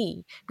to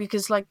me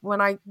because like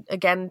when I,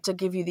 again, to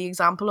give you the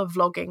example of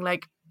vlogging,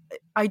 like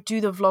I do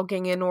the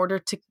vlogging in order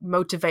to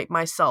motivate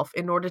myself,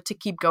 in order to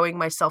keep going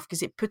myself,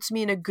 because it puts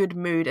me in a good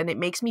mood and it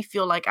makes me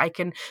feel like I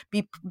can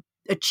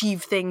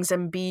achieve things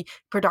and be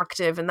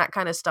productive and that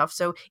kind of stuff.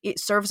 So it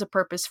serves a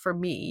purpose for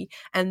me.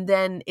 And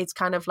then it's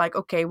kind of like,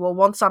 okay, well,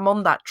 once I'm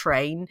on that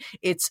train,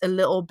 it's a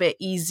little bit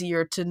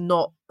easier to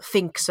not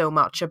think so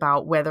much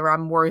about whether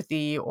I'm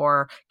worthy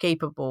or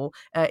capable.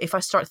 If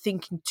I start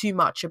thinking too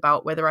much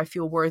about whether I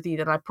feel worthy,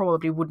 then I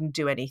probably wouldn't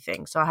do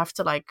anything. So I have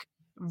to like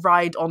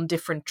ride on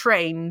different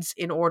trains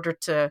in order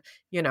to,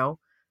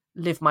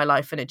 live my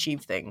life and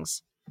achieve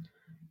things.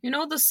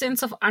 The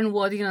sense of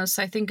unworthiness,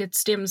 I think it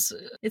stems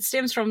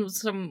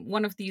from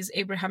one of these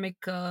Abrahamic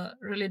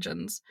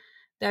religions,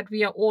 that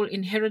we are all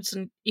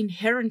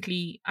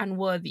inherently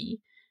unworthy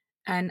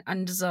and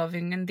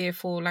undeserving, and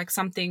therefore like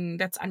something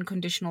that's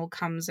unconditional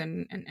comes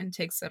and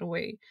takes that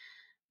away.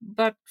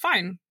 But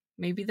fine,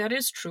 maybe that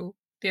is true.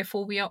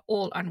 Therefore we are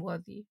all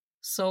unworthy.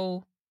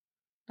 So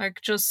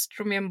like just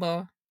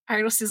remember,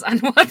 Iris is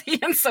unworthy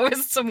and so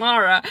is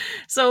Tamara.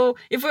 So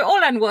if we're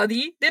all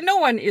unworthy, then no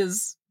one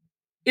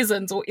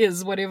isn't or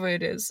is, whatever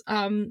it is.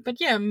 But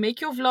yeah,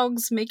 make your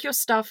vlogs, make your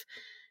stuff.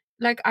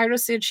 Like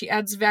Iris said, she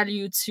adds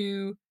value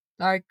to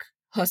like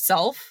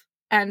herself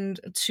and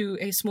to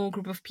a small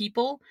group of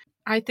people.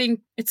 I think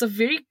it's a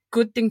very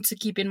good thing to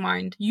keep in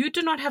mind. You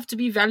do not have to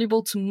be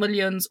valuable to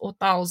millions or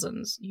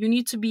thousands. You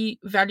need to be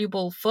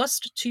valuable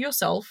first to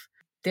yourself,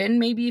 then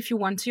maybe if you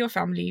want to your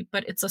family,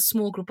 but it's a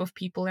small group of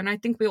people. And I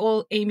think we're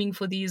all aiming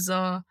for these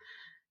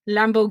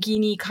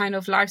Lamborghini kind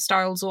of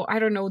lifestyles, or I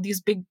don't know,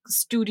 these big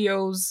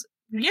studios.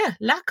 Yeah,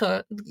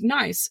 lacquer,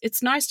 nice.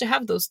 It's nice to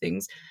have those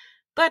things.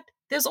 But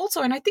there's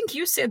also, and I think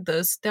you said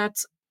this, that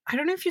I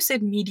don't know if you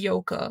said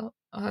mediocre.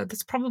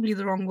 That's probably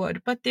the wrong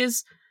word, but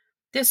there's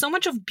so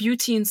much of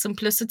beauty and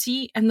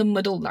simplicity and the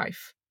middle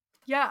life.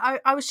 Yeah,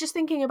 I was just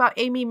thinking about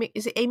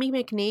is it Amy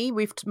McNee?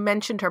 We've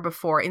mentioned her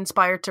before,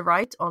 Inspired to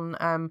Write on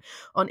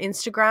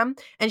Instagram.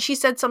 And she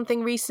said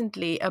something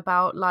recently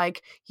about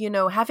like,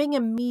 having a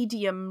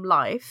medium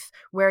life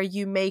where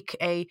you make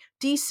a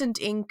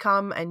decent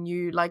income and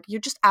you're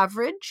just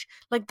average.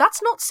 Like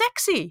that's not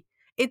sexy.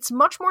 It's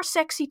much more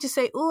sexy to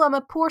say, "Oh, I'm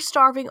a poor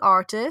starving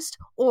artist,"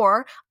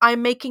 or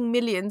 "I'm making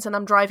millions and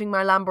I'm driving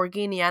my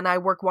Lamborghini and I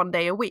work 1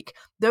 day a week."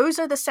 Those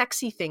are the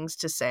sexy things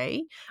to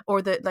say,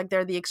 or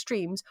they're the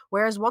extremes.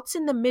 Whereas what's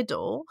in the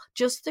middle,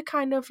 just the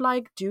kind of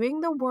like doing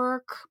the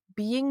work,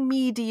 being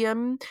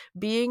medium,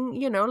 being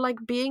like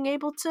being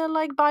able to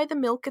like buy the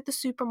milk at the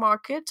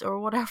supermarket or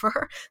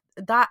whatever,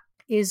 that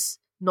is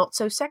not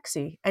so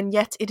sexy, and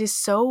yet it is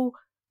so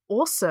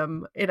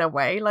awesome in a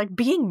way. Like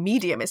being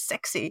medium is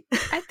sexy.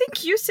 I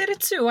think you said it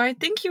too. I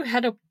think you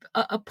had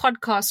a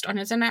podcast on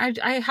it, and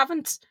I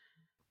haven't.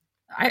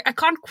 I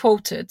can't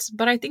quote it,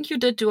 but I think you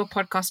did do a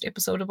podcast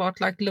episode about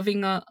like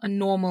living a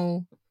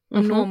normal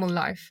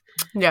life.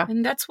 Yeah.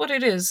 And that's what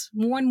it is.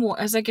 More and more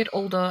as I get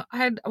older,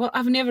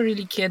 I've never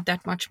really cared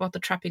that much about the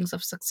trappings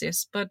of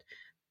success, but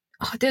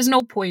there's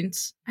no point.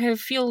 I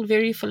feel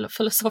very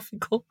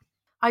philosophical.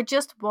 I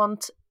just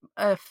want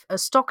a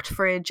stocked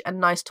fridge and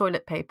nice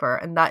toilet paper,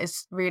 and that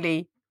is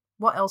really,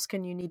 what else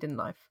can you need in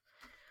life?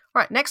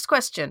 All right, next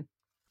question.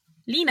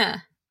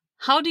 Lena,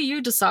 how do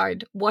you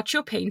decide what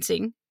you're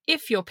painting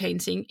if you're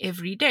painting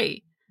every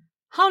day?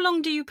 How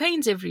long do you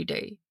paint every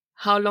day?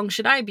 How long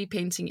should I be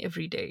painting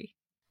every day?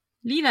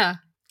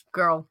 Lena.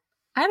 Girl.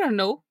 I don't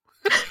know.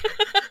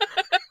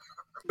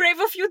 Brave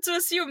of you to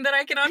assume that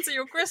I can answer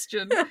your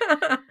question.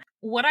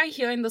 What I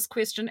hear in this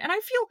question, and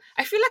I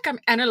feel like I'm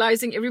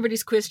analyzing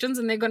everybody's questions,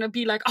 and they're going to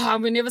be like, "Oh,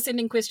 we're never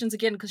sending questions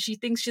again," because she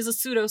thinks she's a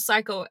pseudo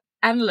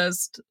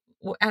psychoanalyst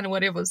and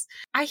whatever's.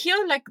 I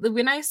hear like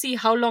when I see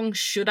how long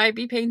should I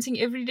be painting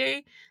every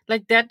day,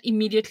 like that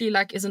immediately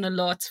like is an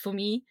alert for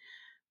me,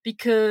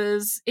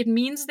 because it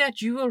means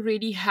that you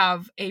already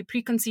have a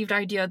preconceived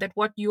idea that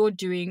what you're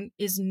doing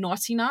is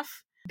not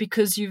enough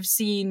because you've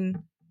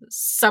seen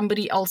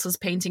somebody else's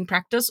painting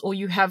practice, or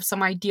you have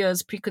some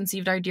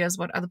preconceived ideas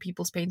about other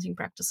people's painting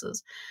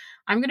practices.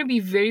 I'm going to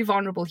be very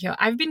vulnerable here.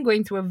 I've been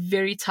going through a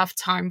very tough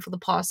time for the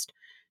past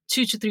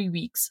 2 to 3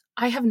 weeks.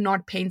 I have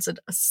not painted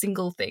a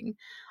single thing.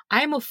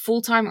 I am a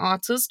full-time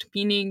artist,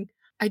 meaning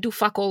I do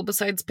fuck all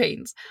besides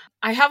paint.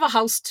 I have a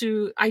house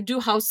I do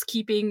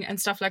housekeeping and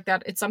stuff like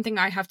that. It's something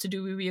I have to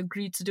do. We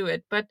agreed to do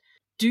it. But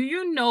do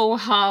you know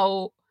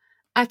how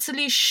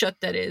utterly shit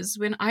that is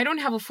when I don't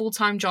have a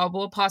full-time job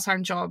or a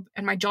part-time job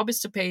and my job is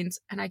to paint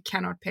and I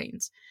cannot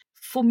paint?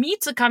 For me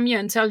to come here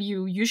and tell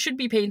you, you should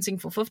be painting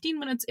for 15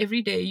 minutes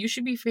every day, you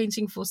should be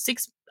painting for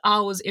 6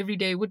 hours every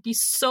day would be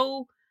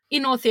so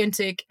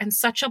inauthentic and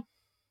such a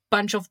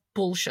bunch of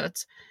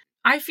bullshit.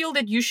 I feel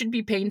that you should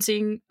be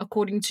painting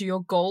according to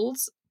your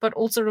goals, but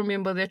also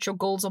remember that your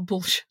goals are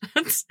bullshit.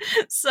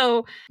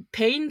 So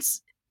paint,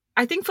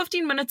 I think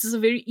 15 minutes is a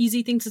very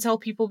easy thing to tell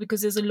people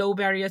because there's a low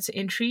barrier to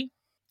entry.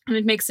 And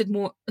it makes it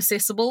more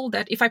accessible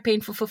that if I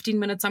paint for 15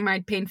 minutes, I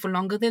might paint for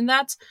longer than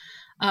that.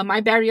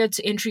 My barrier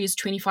to entry is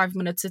 25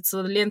 minutes. It's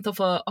the length of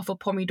a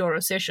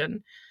Pomodoro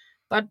session.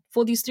 But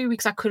for these 3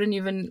 weeks, I couldn't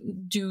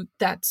even do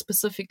that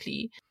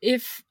specifically.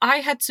 If I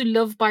had to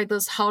live by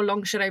this, how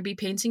long should I be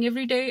painting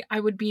every day? I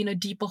would be in a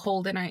deeper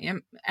hole than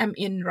I am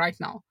in right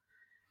now.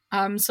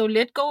 So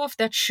let go of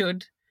that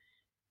should.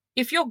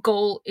 If your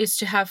goal is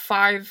to have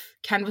 5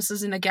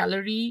 canvases in a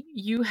gallery,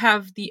 you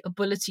have the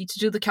ability to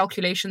do the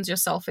calculations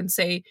yourself and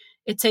say,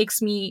 it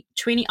takes me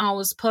 20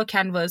 hours per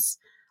canvas.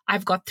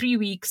 I've got 3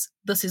 weeks.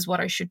 This is what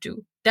I should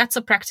do. That's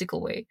a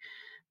practical way.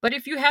 But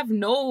if you have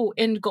no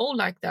end goal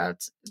like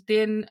that,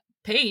 then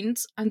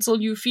paint until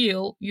you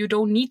feel you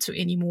don't need to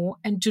anymore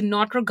and do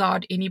not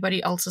regard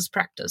anybody else's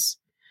practice.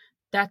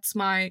 That's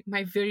my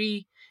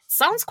very,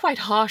 sounds quite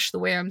harsh the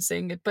way I'm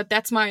saying it, but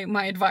that's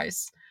my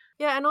advice.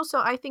 Yeah, and also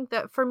I think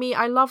that for me,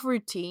 I love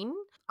routine.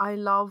 I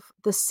love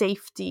the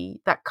safety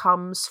that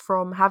comes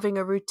from having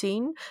a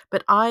routine,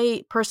 but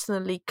I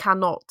personally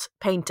cannot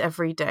paint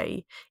every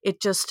day.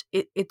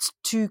 It's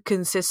too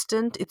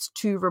consistent. It's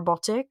too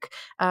robotic.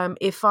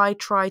 If I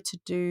try to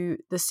do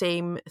the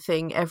same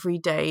thing every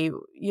day,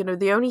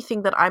 the only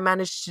thing that I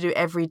manage to do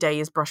every day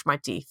is brush my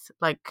teeth.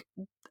 Like,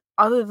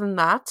 other than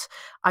that,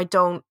 I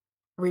don't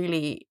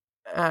really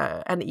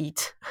and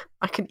eat.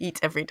 I can eat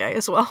every day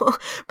as well.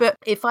 But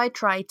if I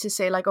try to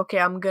say like, okay,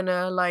 I'm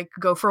gonna like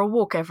go for a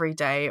walk every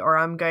day, or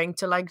I'm going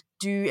to like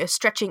do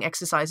stretching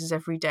exercises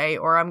every day,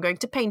 or I'm going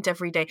to paint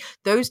every day,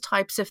 those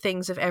types of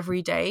things of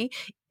every day,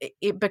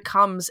 it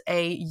becomes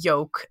a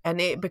yoke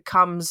and it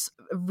becomes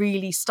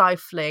really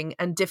stifling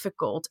and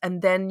difficult.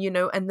 And then,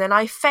 and then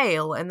I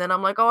fail. And then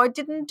I'm like, oh, I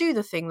didn't do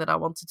the thing that I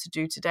wanted to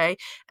do today.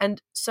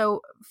 And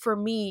so for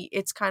me,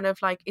 it's kind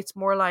of like, it's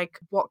more like,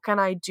 what can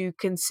I do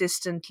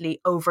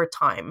consistently over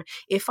time?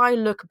 If I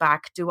look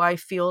back, do I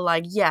feel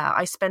like, yeah,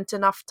 I spent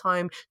enough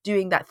time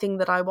doing that thing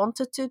that I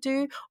wanted to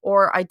do,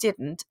 or I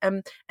didn't?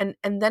 And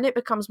then it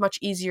becomes much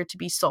easier to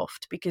be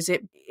soft, because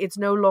it's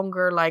no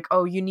longer like,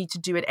 oh, you need to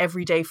do it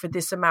every day for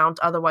this amount,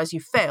 otherwise you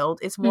failed.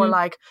 It's more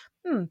like,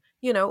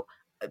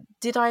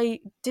 did I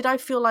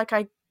feel like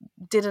I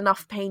did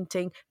enough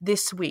painting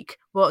this week?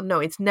 Well, no,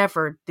 it's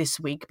never this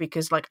week,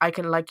 because like I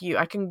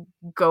can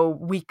go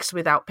weeks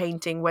without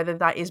painting, whether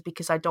that is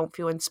because I don't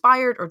feel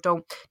inspired or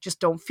don't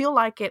feel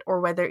like it, or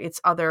whether it's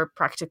other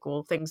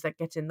practical things that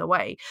get in the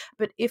way.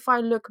 But if I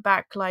look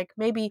back, like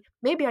maybe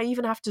I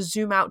even have to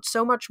zoom out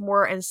so much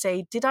more and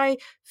say, did I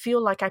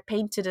feel like I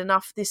painted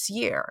enough this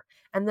year?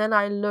 And then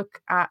I look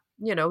at,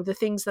 the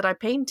things that I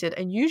painted,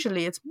 and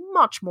usually it's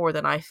much more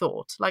than I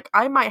thought. Like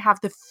I might have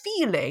the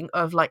feeling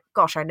of like,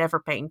 gosh, I never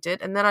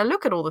painted. And then I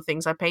look at all the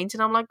things I painted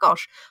and I'm like,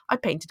 gosh, I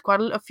painted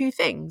quite a few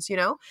things,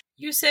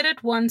 You said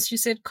it once, you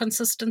said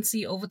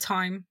consistency over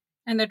time.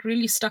 And that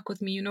really stuck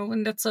with me,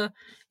 and it's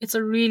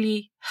a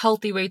really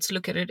healthy way to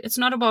look at it. It's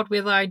not about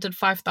whether I did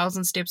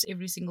 5,000 steps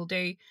every single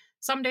day.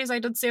 Some days I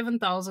did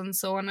 7,000.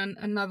 So on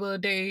another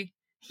day,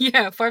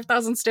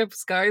 5,000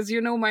 steps, guys.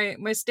 My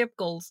step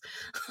goals.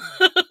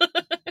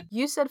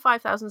 You said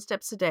 5,000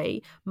 steps a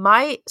day.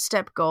 My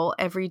step goal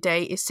every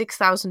day is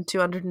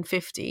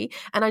 6,250.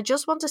 And I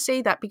just want to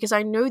say that because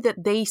I know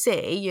that they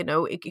say,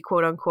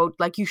 quote unquote,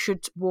 like you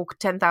should walk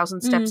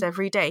 10,000 steps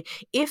every day.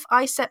 If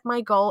I set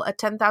my goal at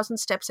 10,000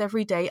 steps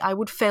every day, I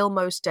would fail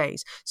most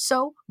days.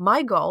 So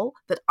my goal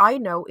that I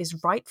know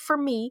is right for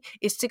me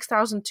is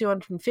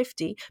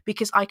 6,250,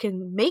 because I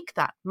can make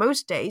that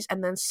most days.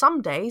 And then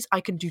some days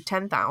I can do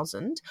 10,000.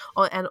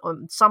 And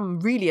on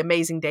some really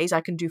amazing days, I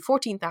can do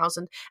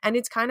 14,000. And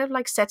it's kind of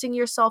like setting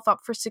yourself up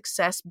for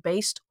success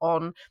based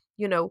on,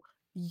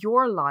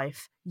 your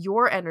life,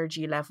 your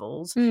energy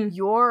levels,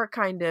 your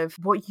kind of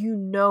what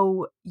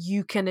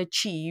you can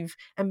achieve.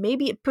 And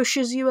maybe it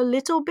pushes you a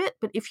little bit,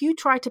 but if you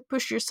try to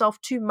push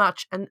yourself too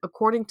much and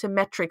according to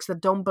metrics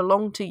that don't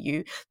belong to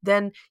you,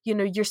 then,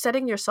 you're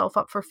setting yourself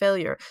up for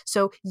failure.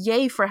 So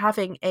yay for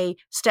having a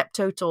step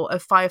total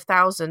of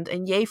 5,000,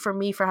 and yay for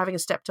me for having a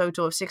step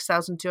total of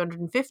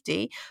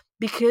 6,250,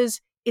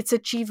 because it's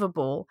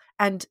achievable,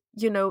 and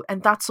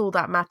and that's all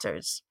that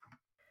matters.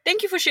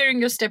 Thank you for sharing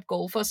your step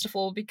goal, first of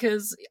all,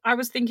 because I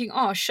was thinking,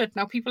 oh shit,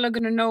 now people are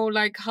going to know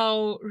like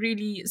how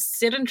really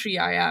sedentary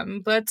I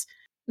am. But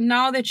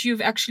now that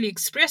you've actually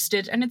expressed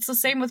it, and it's the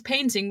same with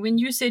painting, when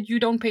you said you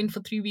don't paint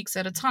for 3 weeks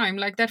at a time,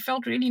 like that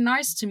felt really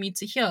nice to me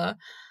to hear.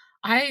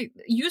 I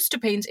used to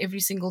paint every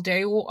single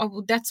day,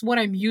 or that's what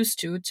I'm used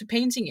to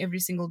painting every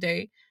single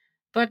day.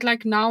 But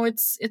like now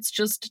it's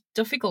just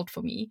difficult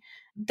for me.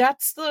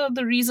 That's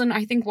the reason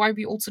I think why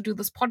we also do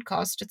this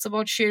podcast. It's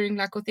about sharing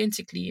like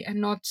authentically, and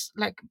not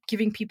like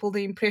giving people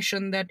the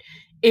impression that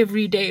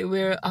every day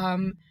we're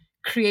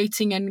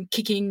creating and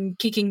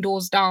kicking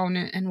doors down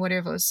and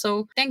whatever.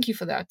 So thank you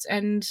for that.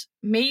 And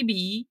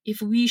maybe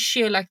if we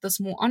share like this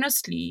more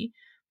honestly,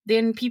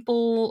 then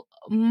people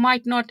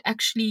might not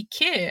actually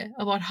care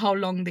about how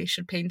long they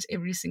should paint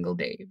every single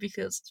day,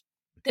 because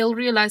they will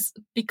realize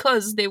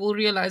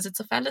it's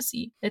a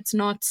fallacy. It's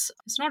not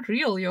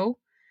real, yo.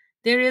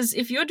 There is,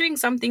 if you're doing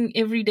something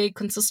every day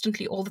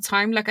consistently all the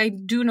time, like I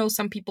do know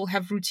some people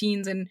have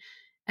routines, and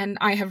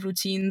I have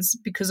routines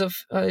because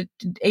of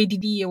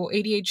ADD or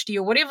ADHD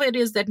or whatever it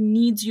is that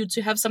needs you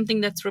to have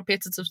something that's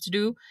repetitive to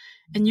do,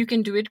 and you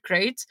can do it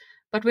great.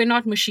 But we're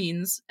not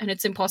machines, and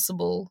it's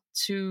impossible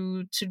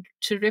to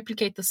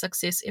replicate the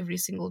success every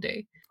single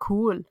day.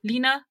 Cool.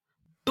 Lena,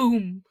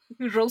 boom,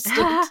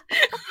 roasted.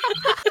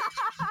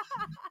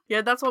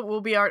 Yeah, that's what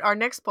will be our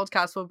next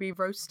podcast will be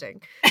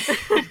roasting.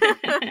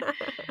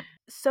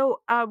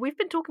 So we've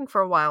been talking for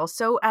a while.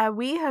 So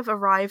we have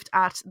arrived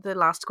at the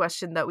last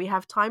question that we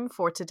have time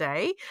for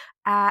today.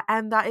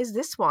 And that is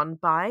this one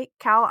by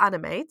Cal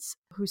Animates,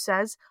 who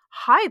says,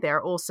 "Hi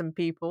there, awesome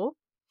people.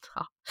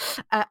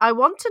 I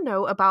want to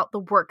know about the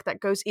work that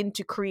goes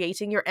into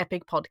creating your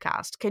epic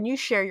podcast. Can you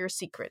share your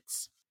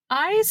secrets?"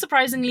 I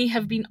surprisingly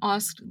have been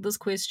asked this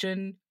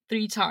question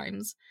 3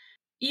 times.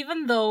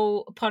 Even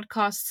though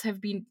podcasts have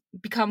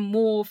become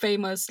more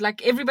famous,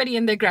 like everybody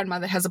and their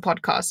grandmother has a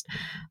podcast,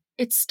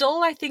 it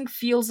still, I think,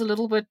 feels a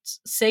little bit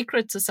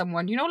sacred to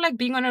someone, like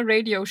being on a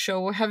radio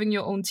show or having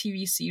your own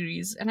TV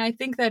series. And I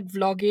think that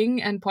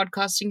vlogging and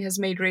podcasting has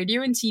made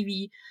radio and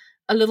TV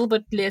a little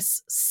bit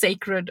less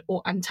sacred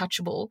or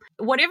untouchable.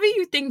 Whatever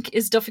you think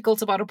is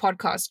difficult about a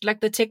podcast,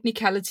 like the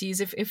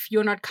technicalities, if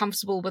you're not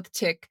comfortable with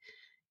tech,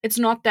 it's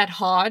not that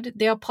hard.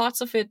 There are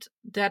parts of it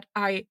that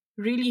I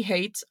really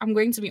hate, I'm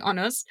going to be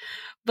honest,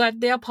 but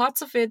there are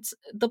parts of it,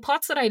 the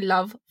parts that I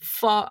love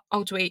far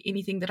outweigh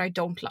anything that I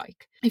don't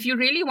like. If you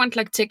really want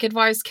like tech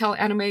advice, Cal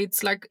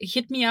Animates, like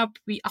hit me up.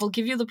 I'll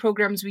give you the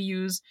programs we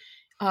use.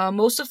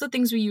 Most of the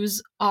things we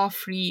use are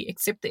free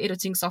except the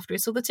editing software.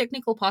 So the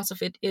technical part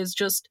of it is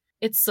just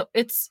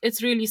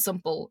It's really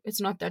simple.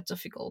 It's not that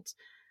difficult.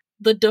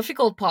 The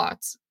difficult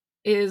part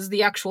is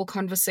the actual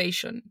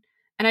conversation.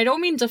 And I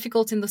don't mean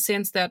difficult in the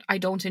sense that I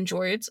don't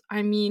enjoy it.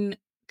 I mean,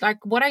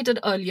 like what I did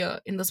earlier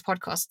in this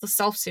podcast, the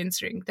self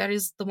censoring. That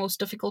is the most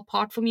difficult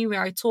part for me,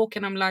 where I talk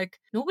and I'm like,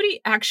 nobody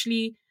wants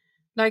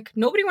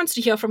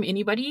to hear from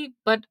anybody.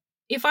 But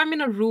if I'm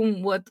in a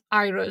room with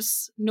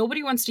Iris,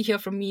 nobody wants to hear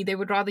from me. They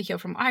would rather hear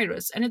from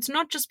Iris. And it's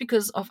not just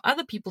because of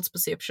other people's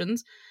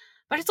perceptions,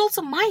 but it's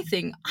also my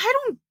thing. I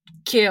don't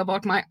care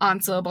about my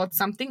answer about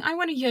something. I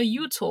want to hear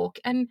you talk.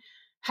 And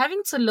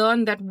having to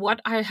learn that what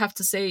I have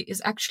to say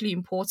is actually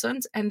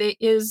important. And there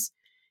is,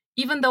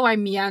 even though I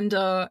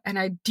meander and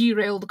I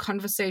derail the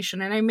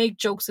conversation and I make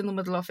jokes in the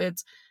middle of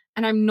it,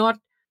 and I'm not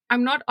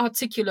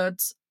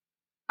articulate,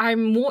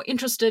 I'm more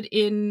interested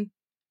in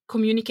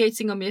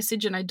communicating a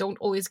message, and I don't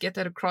always get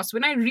that across.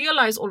 When I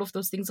realize all of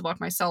those things about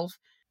myself,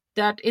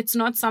 that it's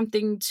not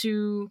something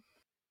to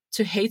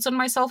hate on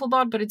myself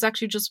about, but it's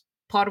actually just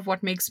part of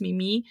what makes me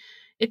me,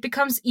 it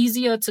becomes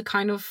easier to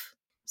kind of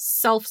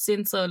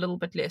self-censor a little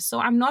bit less. So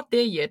I'm not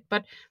there yet,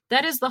 but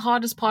that is the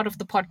hardest part of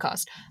the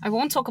podcast. I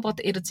won't talk about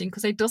the editing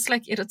because I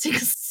dislike editing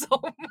so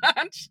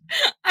much.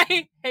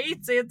 I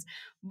hate it.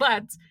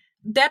 But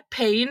that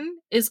pain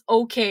is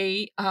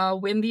okay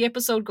when the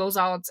episode goes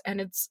out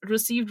and it's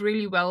received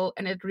really well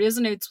and it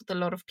resonates with a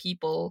lot of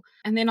people.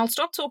 And then I'll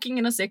stop talking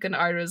in a second,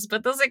 Iris.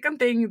 But the second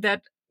thing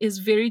that is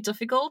very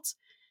difficult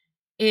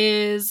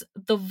is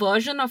the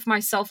version of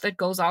myself that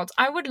goes out.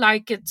 I would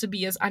like it to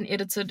be as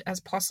unedited as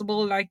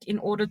possible. Like, in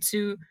order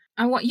to,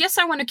 I want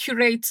to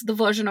curate the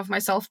version of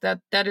myself that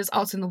is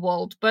out in the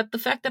world. But the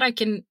fact that I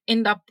can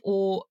end up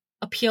or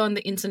appear on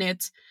the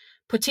internet,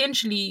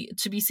 potentially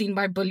to be seen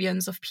by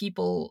billions of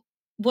people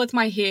with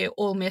my hair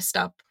all messed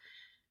up,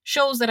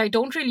 shows that I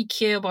don't really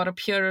care about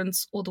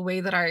appearance or the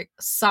way that I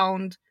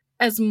sound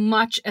as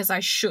much as I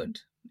should.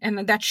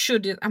 And that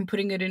should, I'm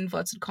putting it in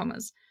inverted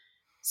commas.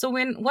 So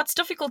what's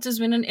difficult is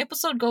when an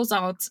episode goes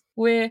out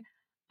where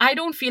I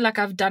don't feel like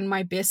I've done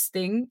my best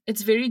thing,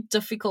 it's very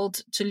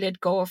difficult to let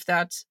go of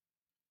that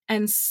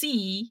and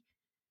see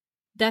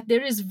that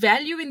there is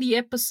value in the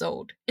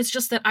episode. It's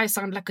just that I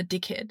sound like a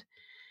dickhead.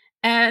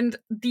 And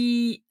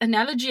the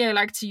analogy I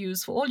like to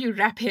use for all you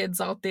rap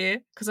heads out there,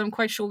 because I'm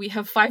quite sure we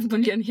have 5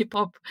 million hip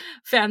hop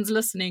fans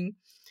listening,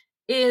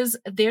 is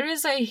there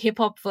is a hip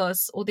hop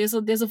verse, or there's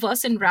a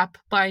verse in rap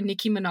by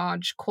Nicki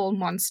Minaj called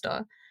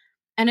Monster.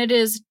 And it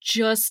is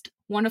just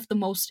one of the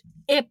most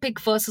epic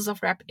verses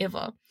of rap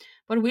ever.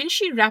 But when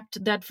she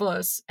rapped that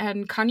verse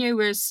and Kanye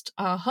West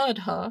heard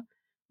her,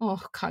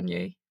 oh,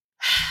 Kanye.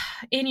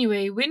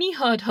 Anyway, when he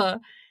heard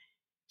her,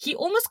 he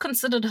almost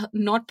considered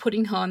not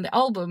putting her on the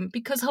album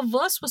because her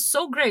verse was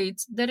so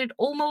great that it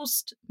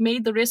almost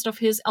made the rest of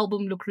his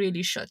album look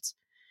really shit.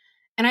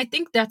 And I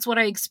think that's what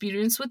I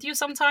experience with you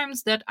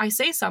sometimes, that I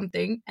say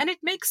something and it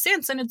makes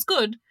sense and it's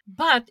good,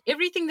 but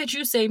everything that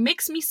you say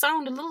makes me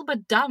sound a little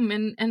bit dumb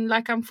and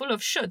like I'm full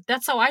of shit.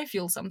 That's how I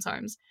feel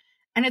sometimes.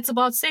 And it's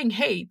about saying,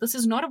 hey, this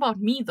is not about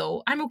me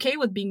though. I'm okay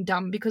with being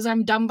dumb because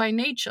I'm dumb by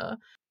nature.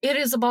 It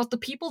is about the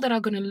people that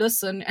are going to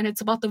listen, and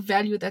it's about the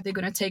value that they're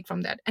going to take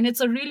from that. And it's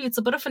a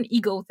bit of an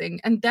ego thing.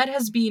 And that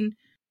has been,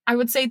 I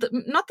would say,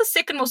 not the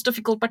second most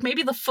difficult, but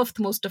maybe the fifth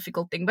most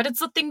difficult thing. But it's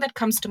the thing that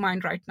comes to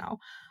mind right now.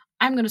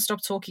 I'm going to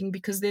stop talking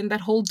because then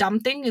that whole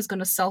dumb thing is going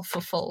to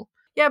self-fulfill.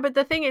 Yeah, but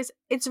the thing is,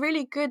 it's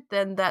really good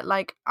then that,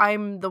 like,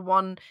 I'm the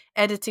one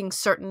editing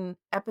certain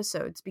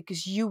episodes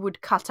because you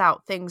would cut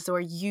out things where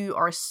you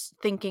are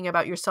thinking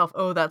about yourself,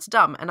 oh, that's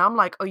dumb. And I'm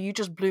like, oh, you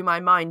just blew my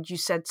mind. You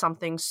said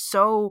something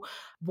so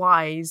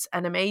wise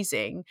and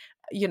amazing.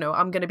 You know,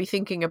 I'm going to be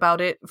thinking about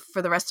it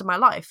for the rest of my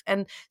life.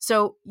 And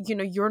so, you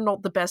know, you're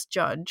not the best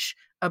judge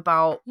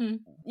about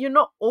you're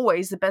not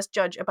always the best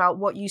judge about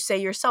what you say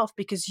yourself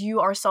because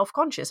you are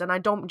self-conscious. And I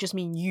don't just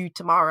mean you,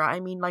 Tamara. I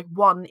mean, like,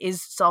 one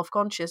is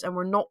self-conscious, and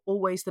we're not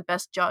always the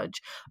best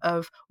judge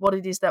of what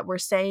it is that we're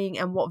saying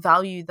and what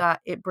value that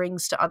it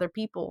brings to other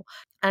people.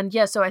 And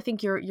yeah, so I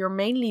think you're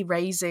mainly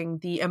raising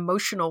the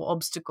emotional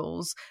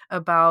obstacles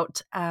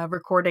about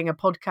recording a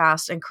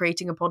podcast and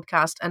creating a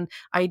podcast. And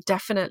I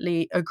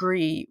definitely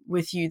agree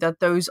with you that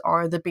those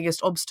are the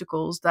biggest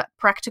obstacles. That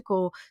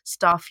practical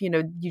stuff, you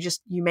know,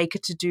 you make a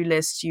to-do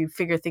list, you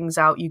figure things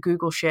out, you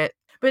Google shit.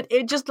 But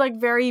it just, like,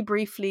 very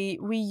briefly,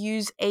 we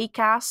use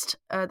Acast.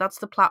 That's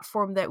the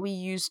platform that we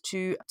use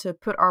to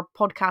put our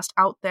podcast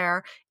out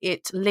there.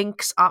 It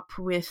links up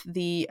with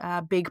the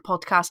big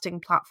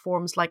podcasting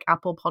platforms like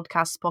Apple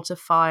Podcasts,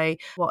 Spotify,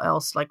 what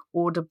else, like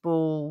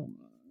Audible,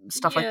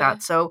 stuff like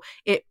that. So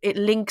it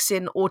links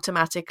in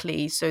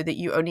automatically so that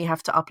you only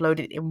have to upload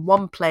it in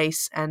one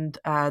place, and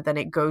then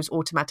it goes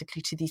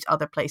automatically to these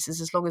other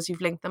places as long as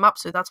you've linked them up.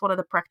 So that's one of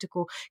the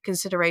practical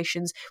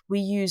considerations. We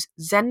use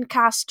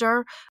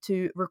Zencaster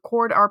to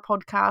record our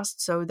podcast.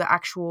 So the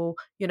actual,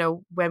 you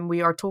know, when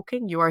we are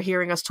talking, you are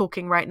hearing us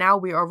talking right now,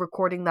 we are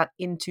recording that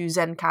into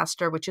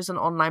Zencaster, which is an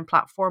online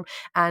platform.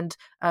 And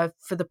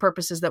for the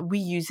purposes that we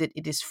use it,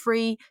 it is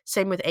free.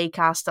 Same with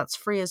Acast, that's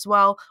free as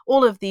well.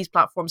 All of these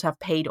platforms have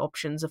paid paid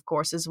options, of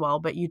course, as well,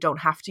 but you don't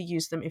have to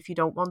use them if you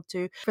don't want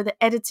to. For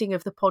the editing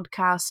of the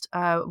podcast,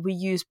 we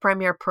use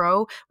Premiere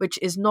Pro, which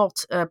is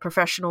not a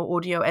professional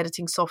audio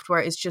editing software.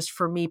 It's just,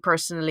 for me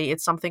personally,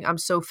 it's something I'm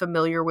so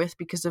familiar with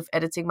because of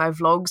editing my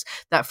vlogs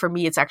that for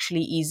me it's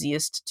actually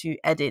easiest to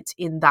edit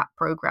in that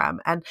program.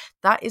 And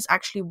that is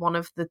actually one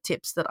of the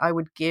tips that I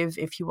would give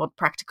if you want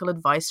practical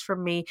advice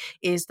from me,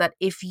 is that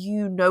if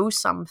you know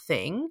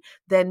something,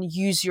 then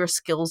use your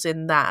skills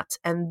in that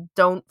and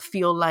don't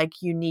feel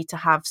like you need to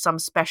have some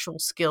special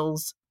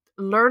skills.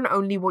 Learn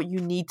only what you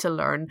need to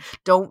learn.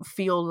 Don't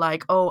feel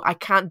like, oh, I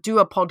can't do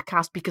a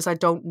podcast because I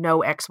don't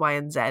know X, Y,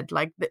 and Z.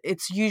 Like,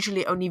 it's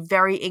usually only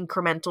very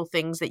incremental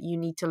things that you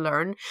need to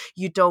learn.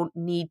 You don't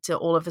need to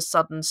all of a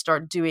sudden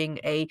start doing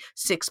a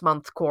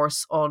 6-month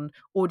course on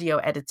audio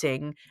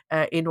editing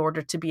in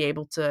order to be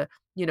able to,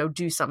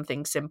 do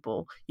something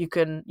simple. You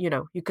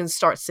can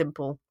start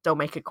simple. Don't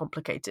make it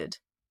complicated.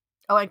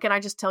 Oh, and can I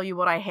just tell you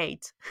what I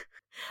hate?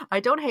 I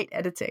don't hate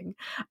editing.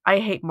 I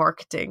hate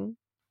marketing.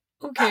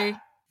 Okay.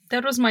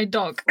 That was my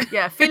dog.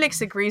 Yeah,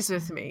 Felix agrees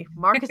with me.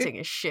 Marketing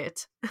is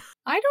shit.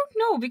 I don't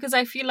know, because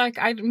I feel like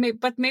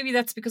but maybe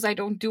that's because I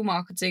don't do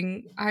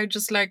marketing. I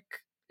just like,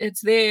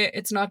 it's there,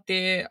 it's not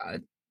there.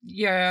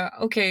 Yeah,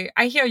 okay.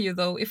 I hear you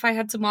though. If I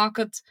had to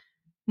market,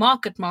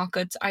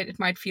 it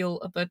might feel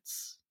a bit.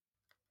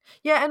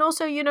 Yeah, and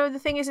also, the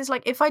thing is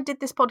like, if I did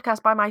this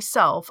podcast by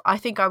myself, I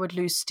think I would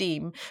lose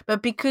steam.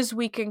 But because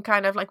we can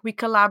kind of like, we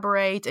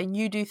collaborate and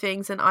you do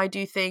things and I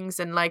do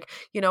things, and like,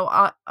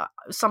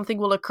 something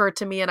will occur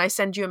to me and I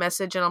send you a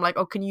message and I'm like,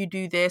 oh, can you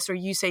do this? Or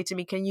you say to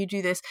me, can you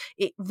do this?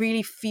 It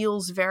really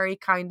feels very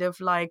kind of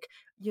like,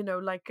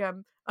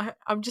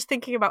 I'm just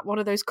thinking about one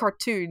of those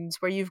cartoons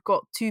where you've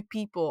got two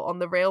people on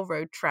the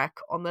railroad track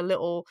on the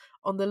little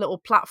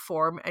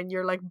platform, and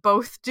you're like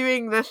both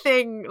doing the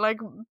thing, like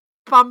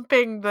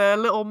bumping the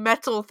little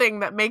metal thing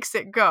that makes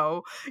it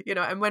go,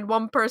 and when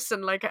one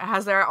person like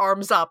has their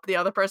arms up, the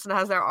other person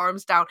has their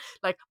arms down.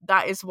 Like,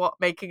 that is what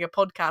making a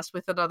podcast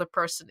with another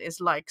person is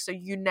like. So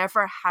you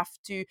never have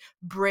to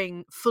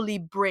fully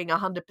bring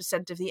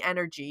 100% of the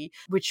energy,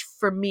 which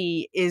for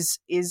me is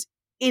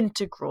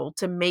integral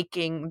to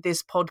making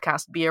this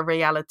podcast be a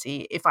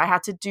reality. If I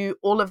had to do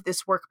all of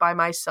this work by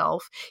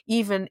myself,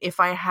 even if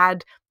I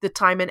had the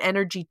time and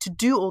energy to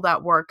do all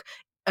that work,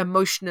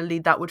 emotionally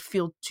that would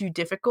feel too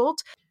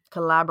difficult.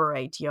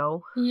 Collaborate,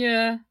 yo.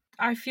 Yeah,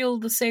 I feel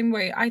the same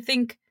way. I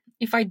think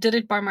if I did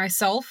it by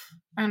myself,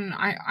 and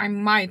I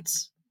might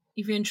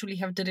eventually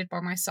have did it by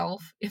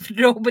myself if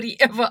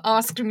nobody ever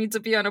asked me to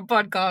be on a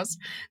podcast,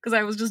 because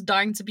I was just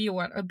dying to be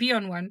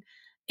on one,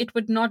 it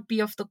would not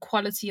be of the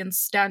quality and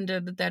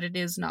standard that it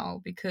is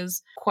now,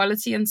 because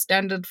quality and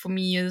standard for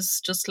me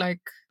is just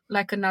like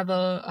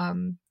another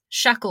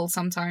shackle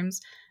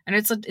sometimes. And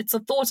it's a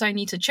thought I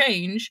need to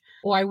change,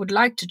 or I would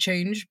like to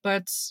change.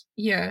 But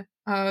yeah,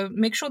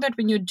 make sure that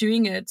when you're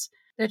doing it,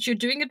 that you're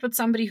doing it with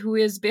somebody who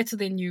is better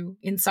than you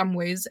in some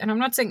ways. And I'm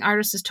not saying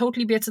Iris is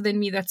totally better than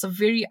me. I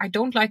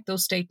don't like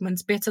those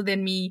statements, better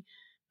than me.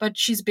 But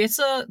she's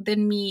better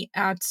than me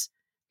at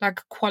like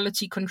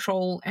quality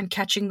control and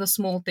catching the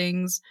small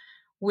things.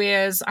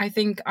 Whereas I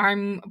think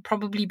I'm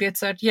probably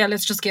better at,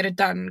 let's just get it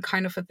done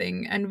kind of a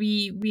thing. And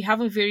we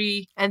have a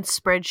very... And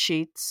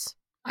spreadsheets.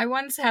 I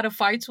once had a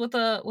fight with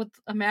a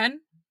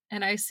man,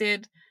 and I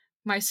said,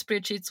 my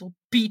spreadsheets will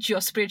beat your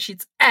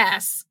spreadsheets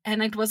ass.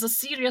 And it was a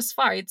serious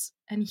fight,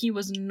 and he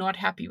was not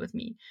happy with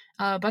me.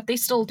 But they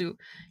still do.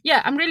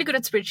 Yeah, I'm really good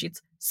at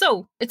spreadsheets.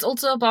 So it's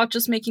also about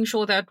just making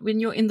sure that when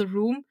you're in the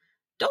room,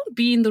 don't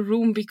be in the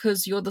room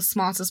because you're the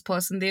smartest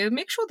person there.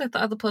 Make sure that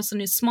the other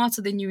person is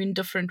smarter than you in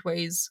different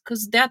ways,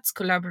 because that's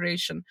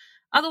collaboration.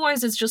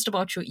 Otherwise, it's just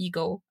about your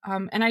ego.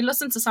 And I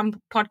listen to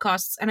some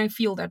podcasts and I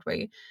feel that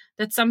way,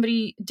 that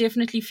somebody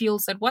definitely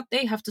feels that what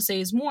they have to say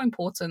is more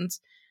important.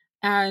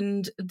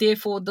 And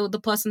therefore, the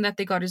person that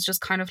they got is just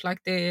kind of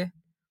like their,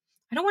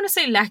 I don't want to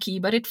say lackey,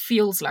 but it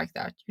feels like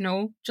that,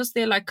 just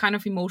their like kind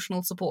of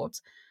emotional support.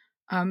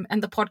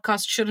 And the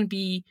podcast shouldn't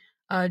be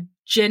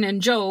Jen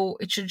and Joe.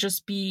 It should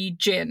just be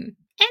Jen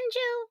and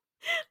Joe.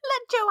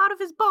 Let Joe out of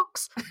his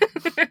box.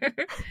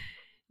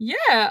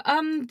 Yeah,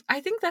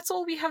 I think that's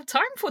all we have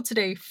time for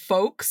today,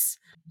 folks.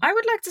 I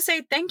would like to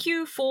say thank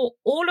you for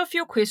all of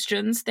your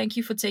questions. Thank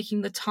you for taking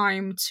the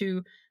time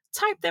to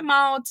type them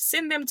out,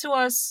 send them to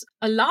us,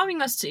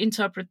 allowing us to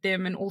interpret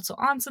them and also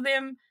answer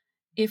them.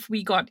 If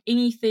we got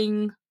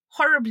anything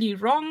horribly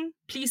wrong,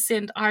 please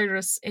send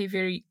Iris a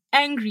very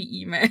angry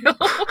email.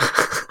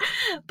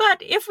 But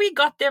if we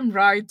got them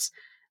right,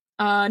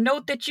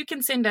 note that you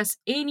can send us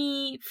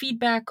any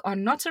feedback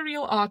on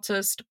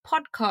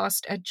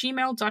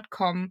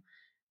notarealartistpodcast@gmail.com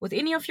with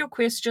any of your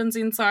questions,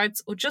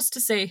 insights, or just to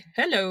say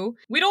hello.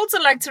 We'd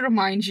also like to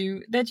remind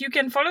you that you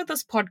can follow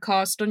this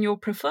podcast on your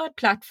preferred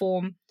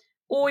platform,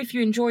 or if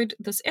you enjoyed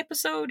this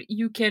episode,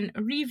 you can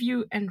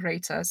review and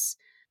rate us.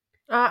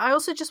 I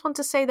also just want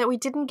to say that we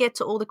didn't get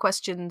to all the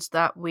questions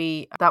that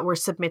were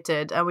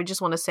submitted, and we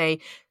just want to say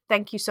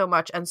thank you so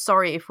much, and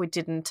sorry if we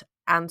didn't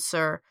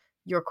answer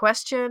your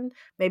question.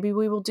 Maybe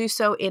we will do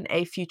so in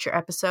a future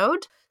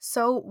episode.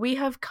 So we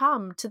have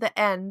come to the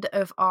end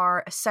of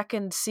our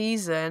second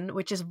season,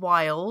 which is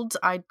wild.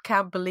 I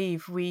can't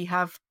believe we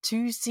have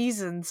 2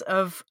 seasons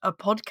of a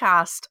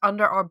podcast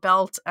under our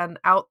belt and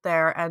out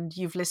there, and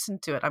you've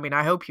listened to it. I mean,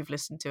 I hope you've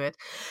listened to it.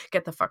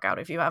 Get the fuck out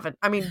if you haven't.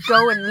 I mean,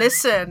 go and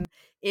listen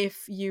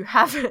if you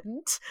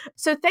haven't.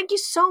 So thank you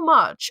so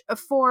much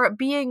for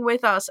being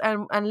with us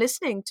and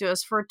listening to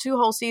us for 2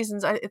 whole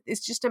seasons.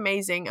 It's just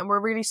amazing. And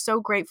we're really so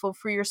grateful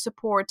for your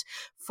support,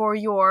 for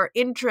your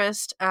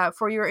interest,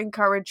 for your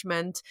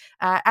encouragement,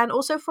 and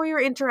also for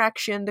your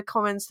interaction, the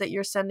comments that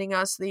you're sending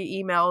us,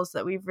 the emails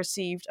that we've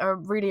received. I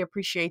really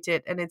appreciate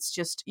it. And it's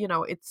just,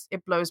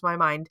 it blows my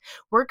mind.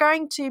 We're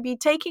going to be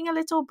taking a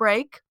little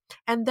break.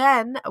 And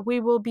then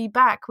we will be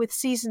back with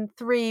season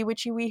 3,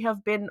 which we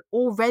have been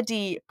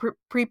already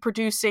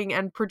pre-producing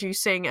and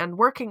producing and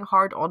working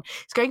hard on.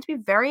 It's going to be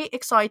very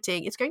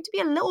exciting. It's going to be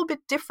a little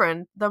bit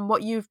different than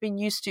what you've been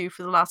used to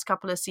for the last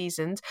couple of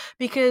seasons,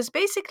 because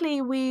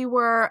basically we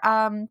were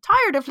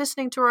tired of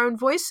listening to our own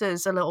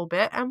voices a little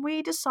bit, and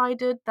we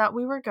decided that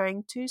we were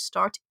going to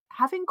start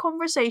having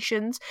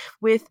conversations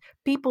with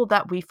people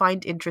that we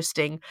find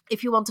interesting.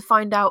 If you want to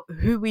find out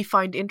who we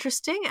find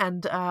interesting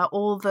and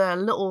all the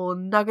little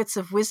nuggets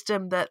of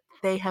wisdom that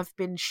they have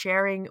been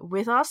sharing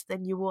with us,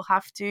 then you will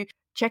have to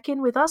check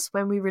in with us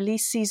when we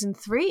release season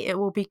 3. It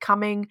will be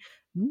coming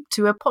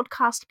to a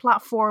podcast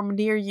platform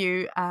near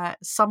you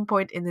some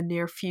point in the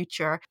near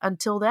future.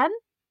 Until then,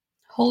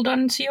 hold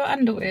on to your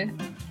underwear.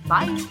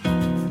 Bye.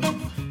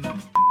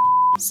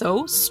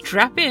 So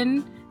strap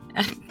in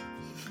and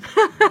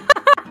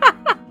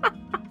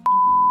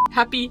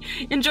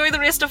enjoy the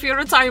rest of your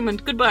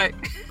retirement. Goodbye.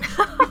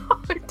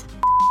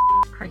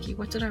 Crikey,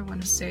 what did I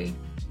want to say?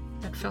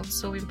 That felt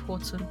so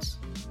important,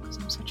 because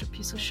I'm such a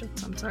piece of shit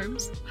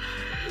sometimes.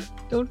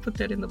 Don't put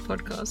that in the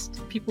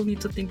podcast. People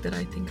need to think that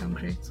I think I'm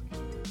great.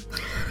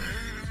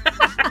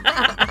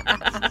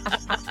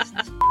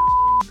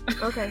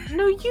 Okay.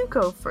 No, you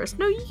go first.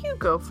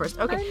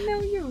 Okay. I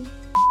know you.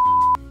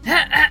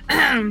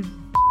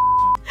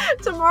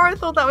 Tamara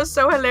thought that was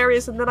so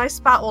hilarious, and then I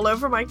spat all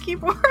over my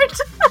keyboard.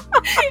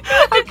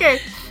 Okay,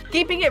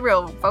 keeping it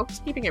real, folks.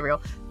 Keeping it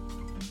real.